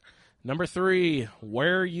Park. Number 3,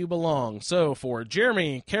 Where You Belong. So for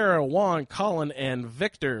Jeremy, Kara, Juan, Colin, and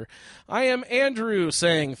Victor, I am Andrew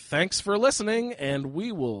saying thanks for listening, and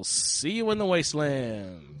we will see you in the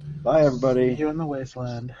wasteland. Bye, everybody. See you in the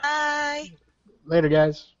wasteland. Bye. Later,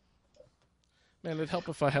 guys. Man, it'd help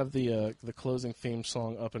if I have the closing theme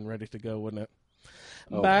song up and ready to go, wouldn't it?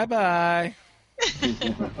 Oh. Bye-bye. Thank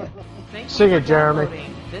Sing you it, for Jeremy.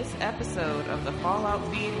 downloading this episode of the Fallout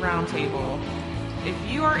Feed Roundtable. If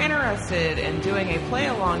you are interested in doing a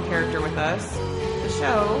play-along character with us, the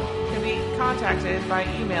show can be contacted by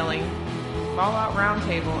emailing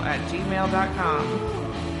falloutroundtable@gmail.com.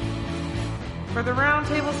 For the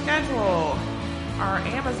Roundtable schedule, our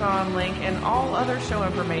Amazon link, and all other show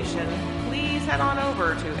information, please head on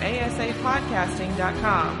over to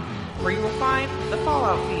asapodcasting.com, where you will find the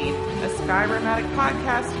Fallout Feed, a Skyrim Addict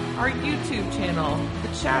podcast, our YouTube channel, the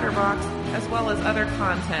Chatterbox, as well as other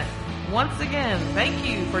content. Once again, thank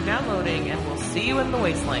you for downloading, and we'll see you in the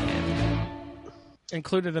wasteland.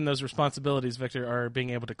 Included in those responsibilities, Victor, are being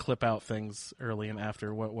able to clip out things early and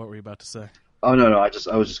after. What were you about to say? Oh no, I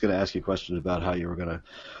was just going to ask you a question about how you were going to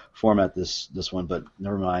format this one, but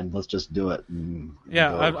never mind. Let's just do it.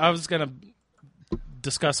 Yeah, I was going to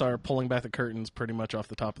discuss our pulling back the curtains pretty much off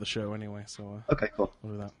the top of the show anyway. So okay, cool.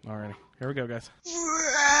 We'll do that. Alrighty, here we go, guys.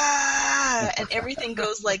 And everything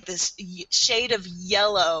goes like this shade of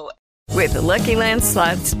yellow. With the Lucky Land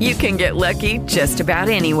Slots, you can get lucky just about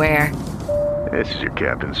anywhere. This is your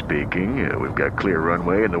captain speaking. We've got clear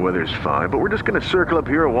runway and the weather's fine, but we're just going to circle up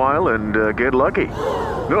here a while and get lucky.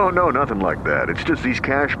 No, nothing like that. It's just these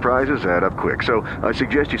cash prizes add up quick. So I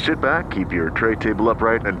suggest you sit back, keep your tray table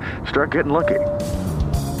upright, and start getting lucky.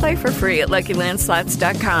 Play for free at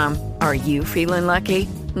LuckyLandSlots.com. Are you feeling lucky?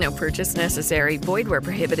 No purchase necessary. Void where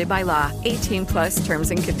prohibited by law. 18+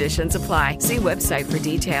 terms and conditions apply. See website for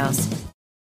details.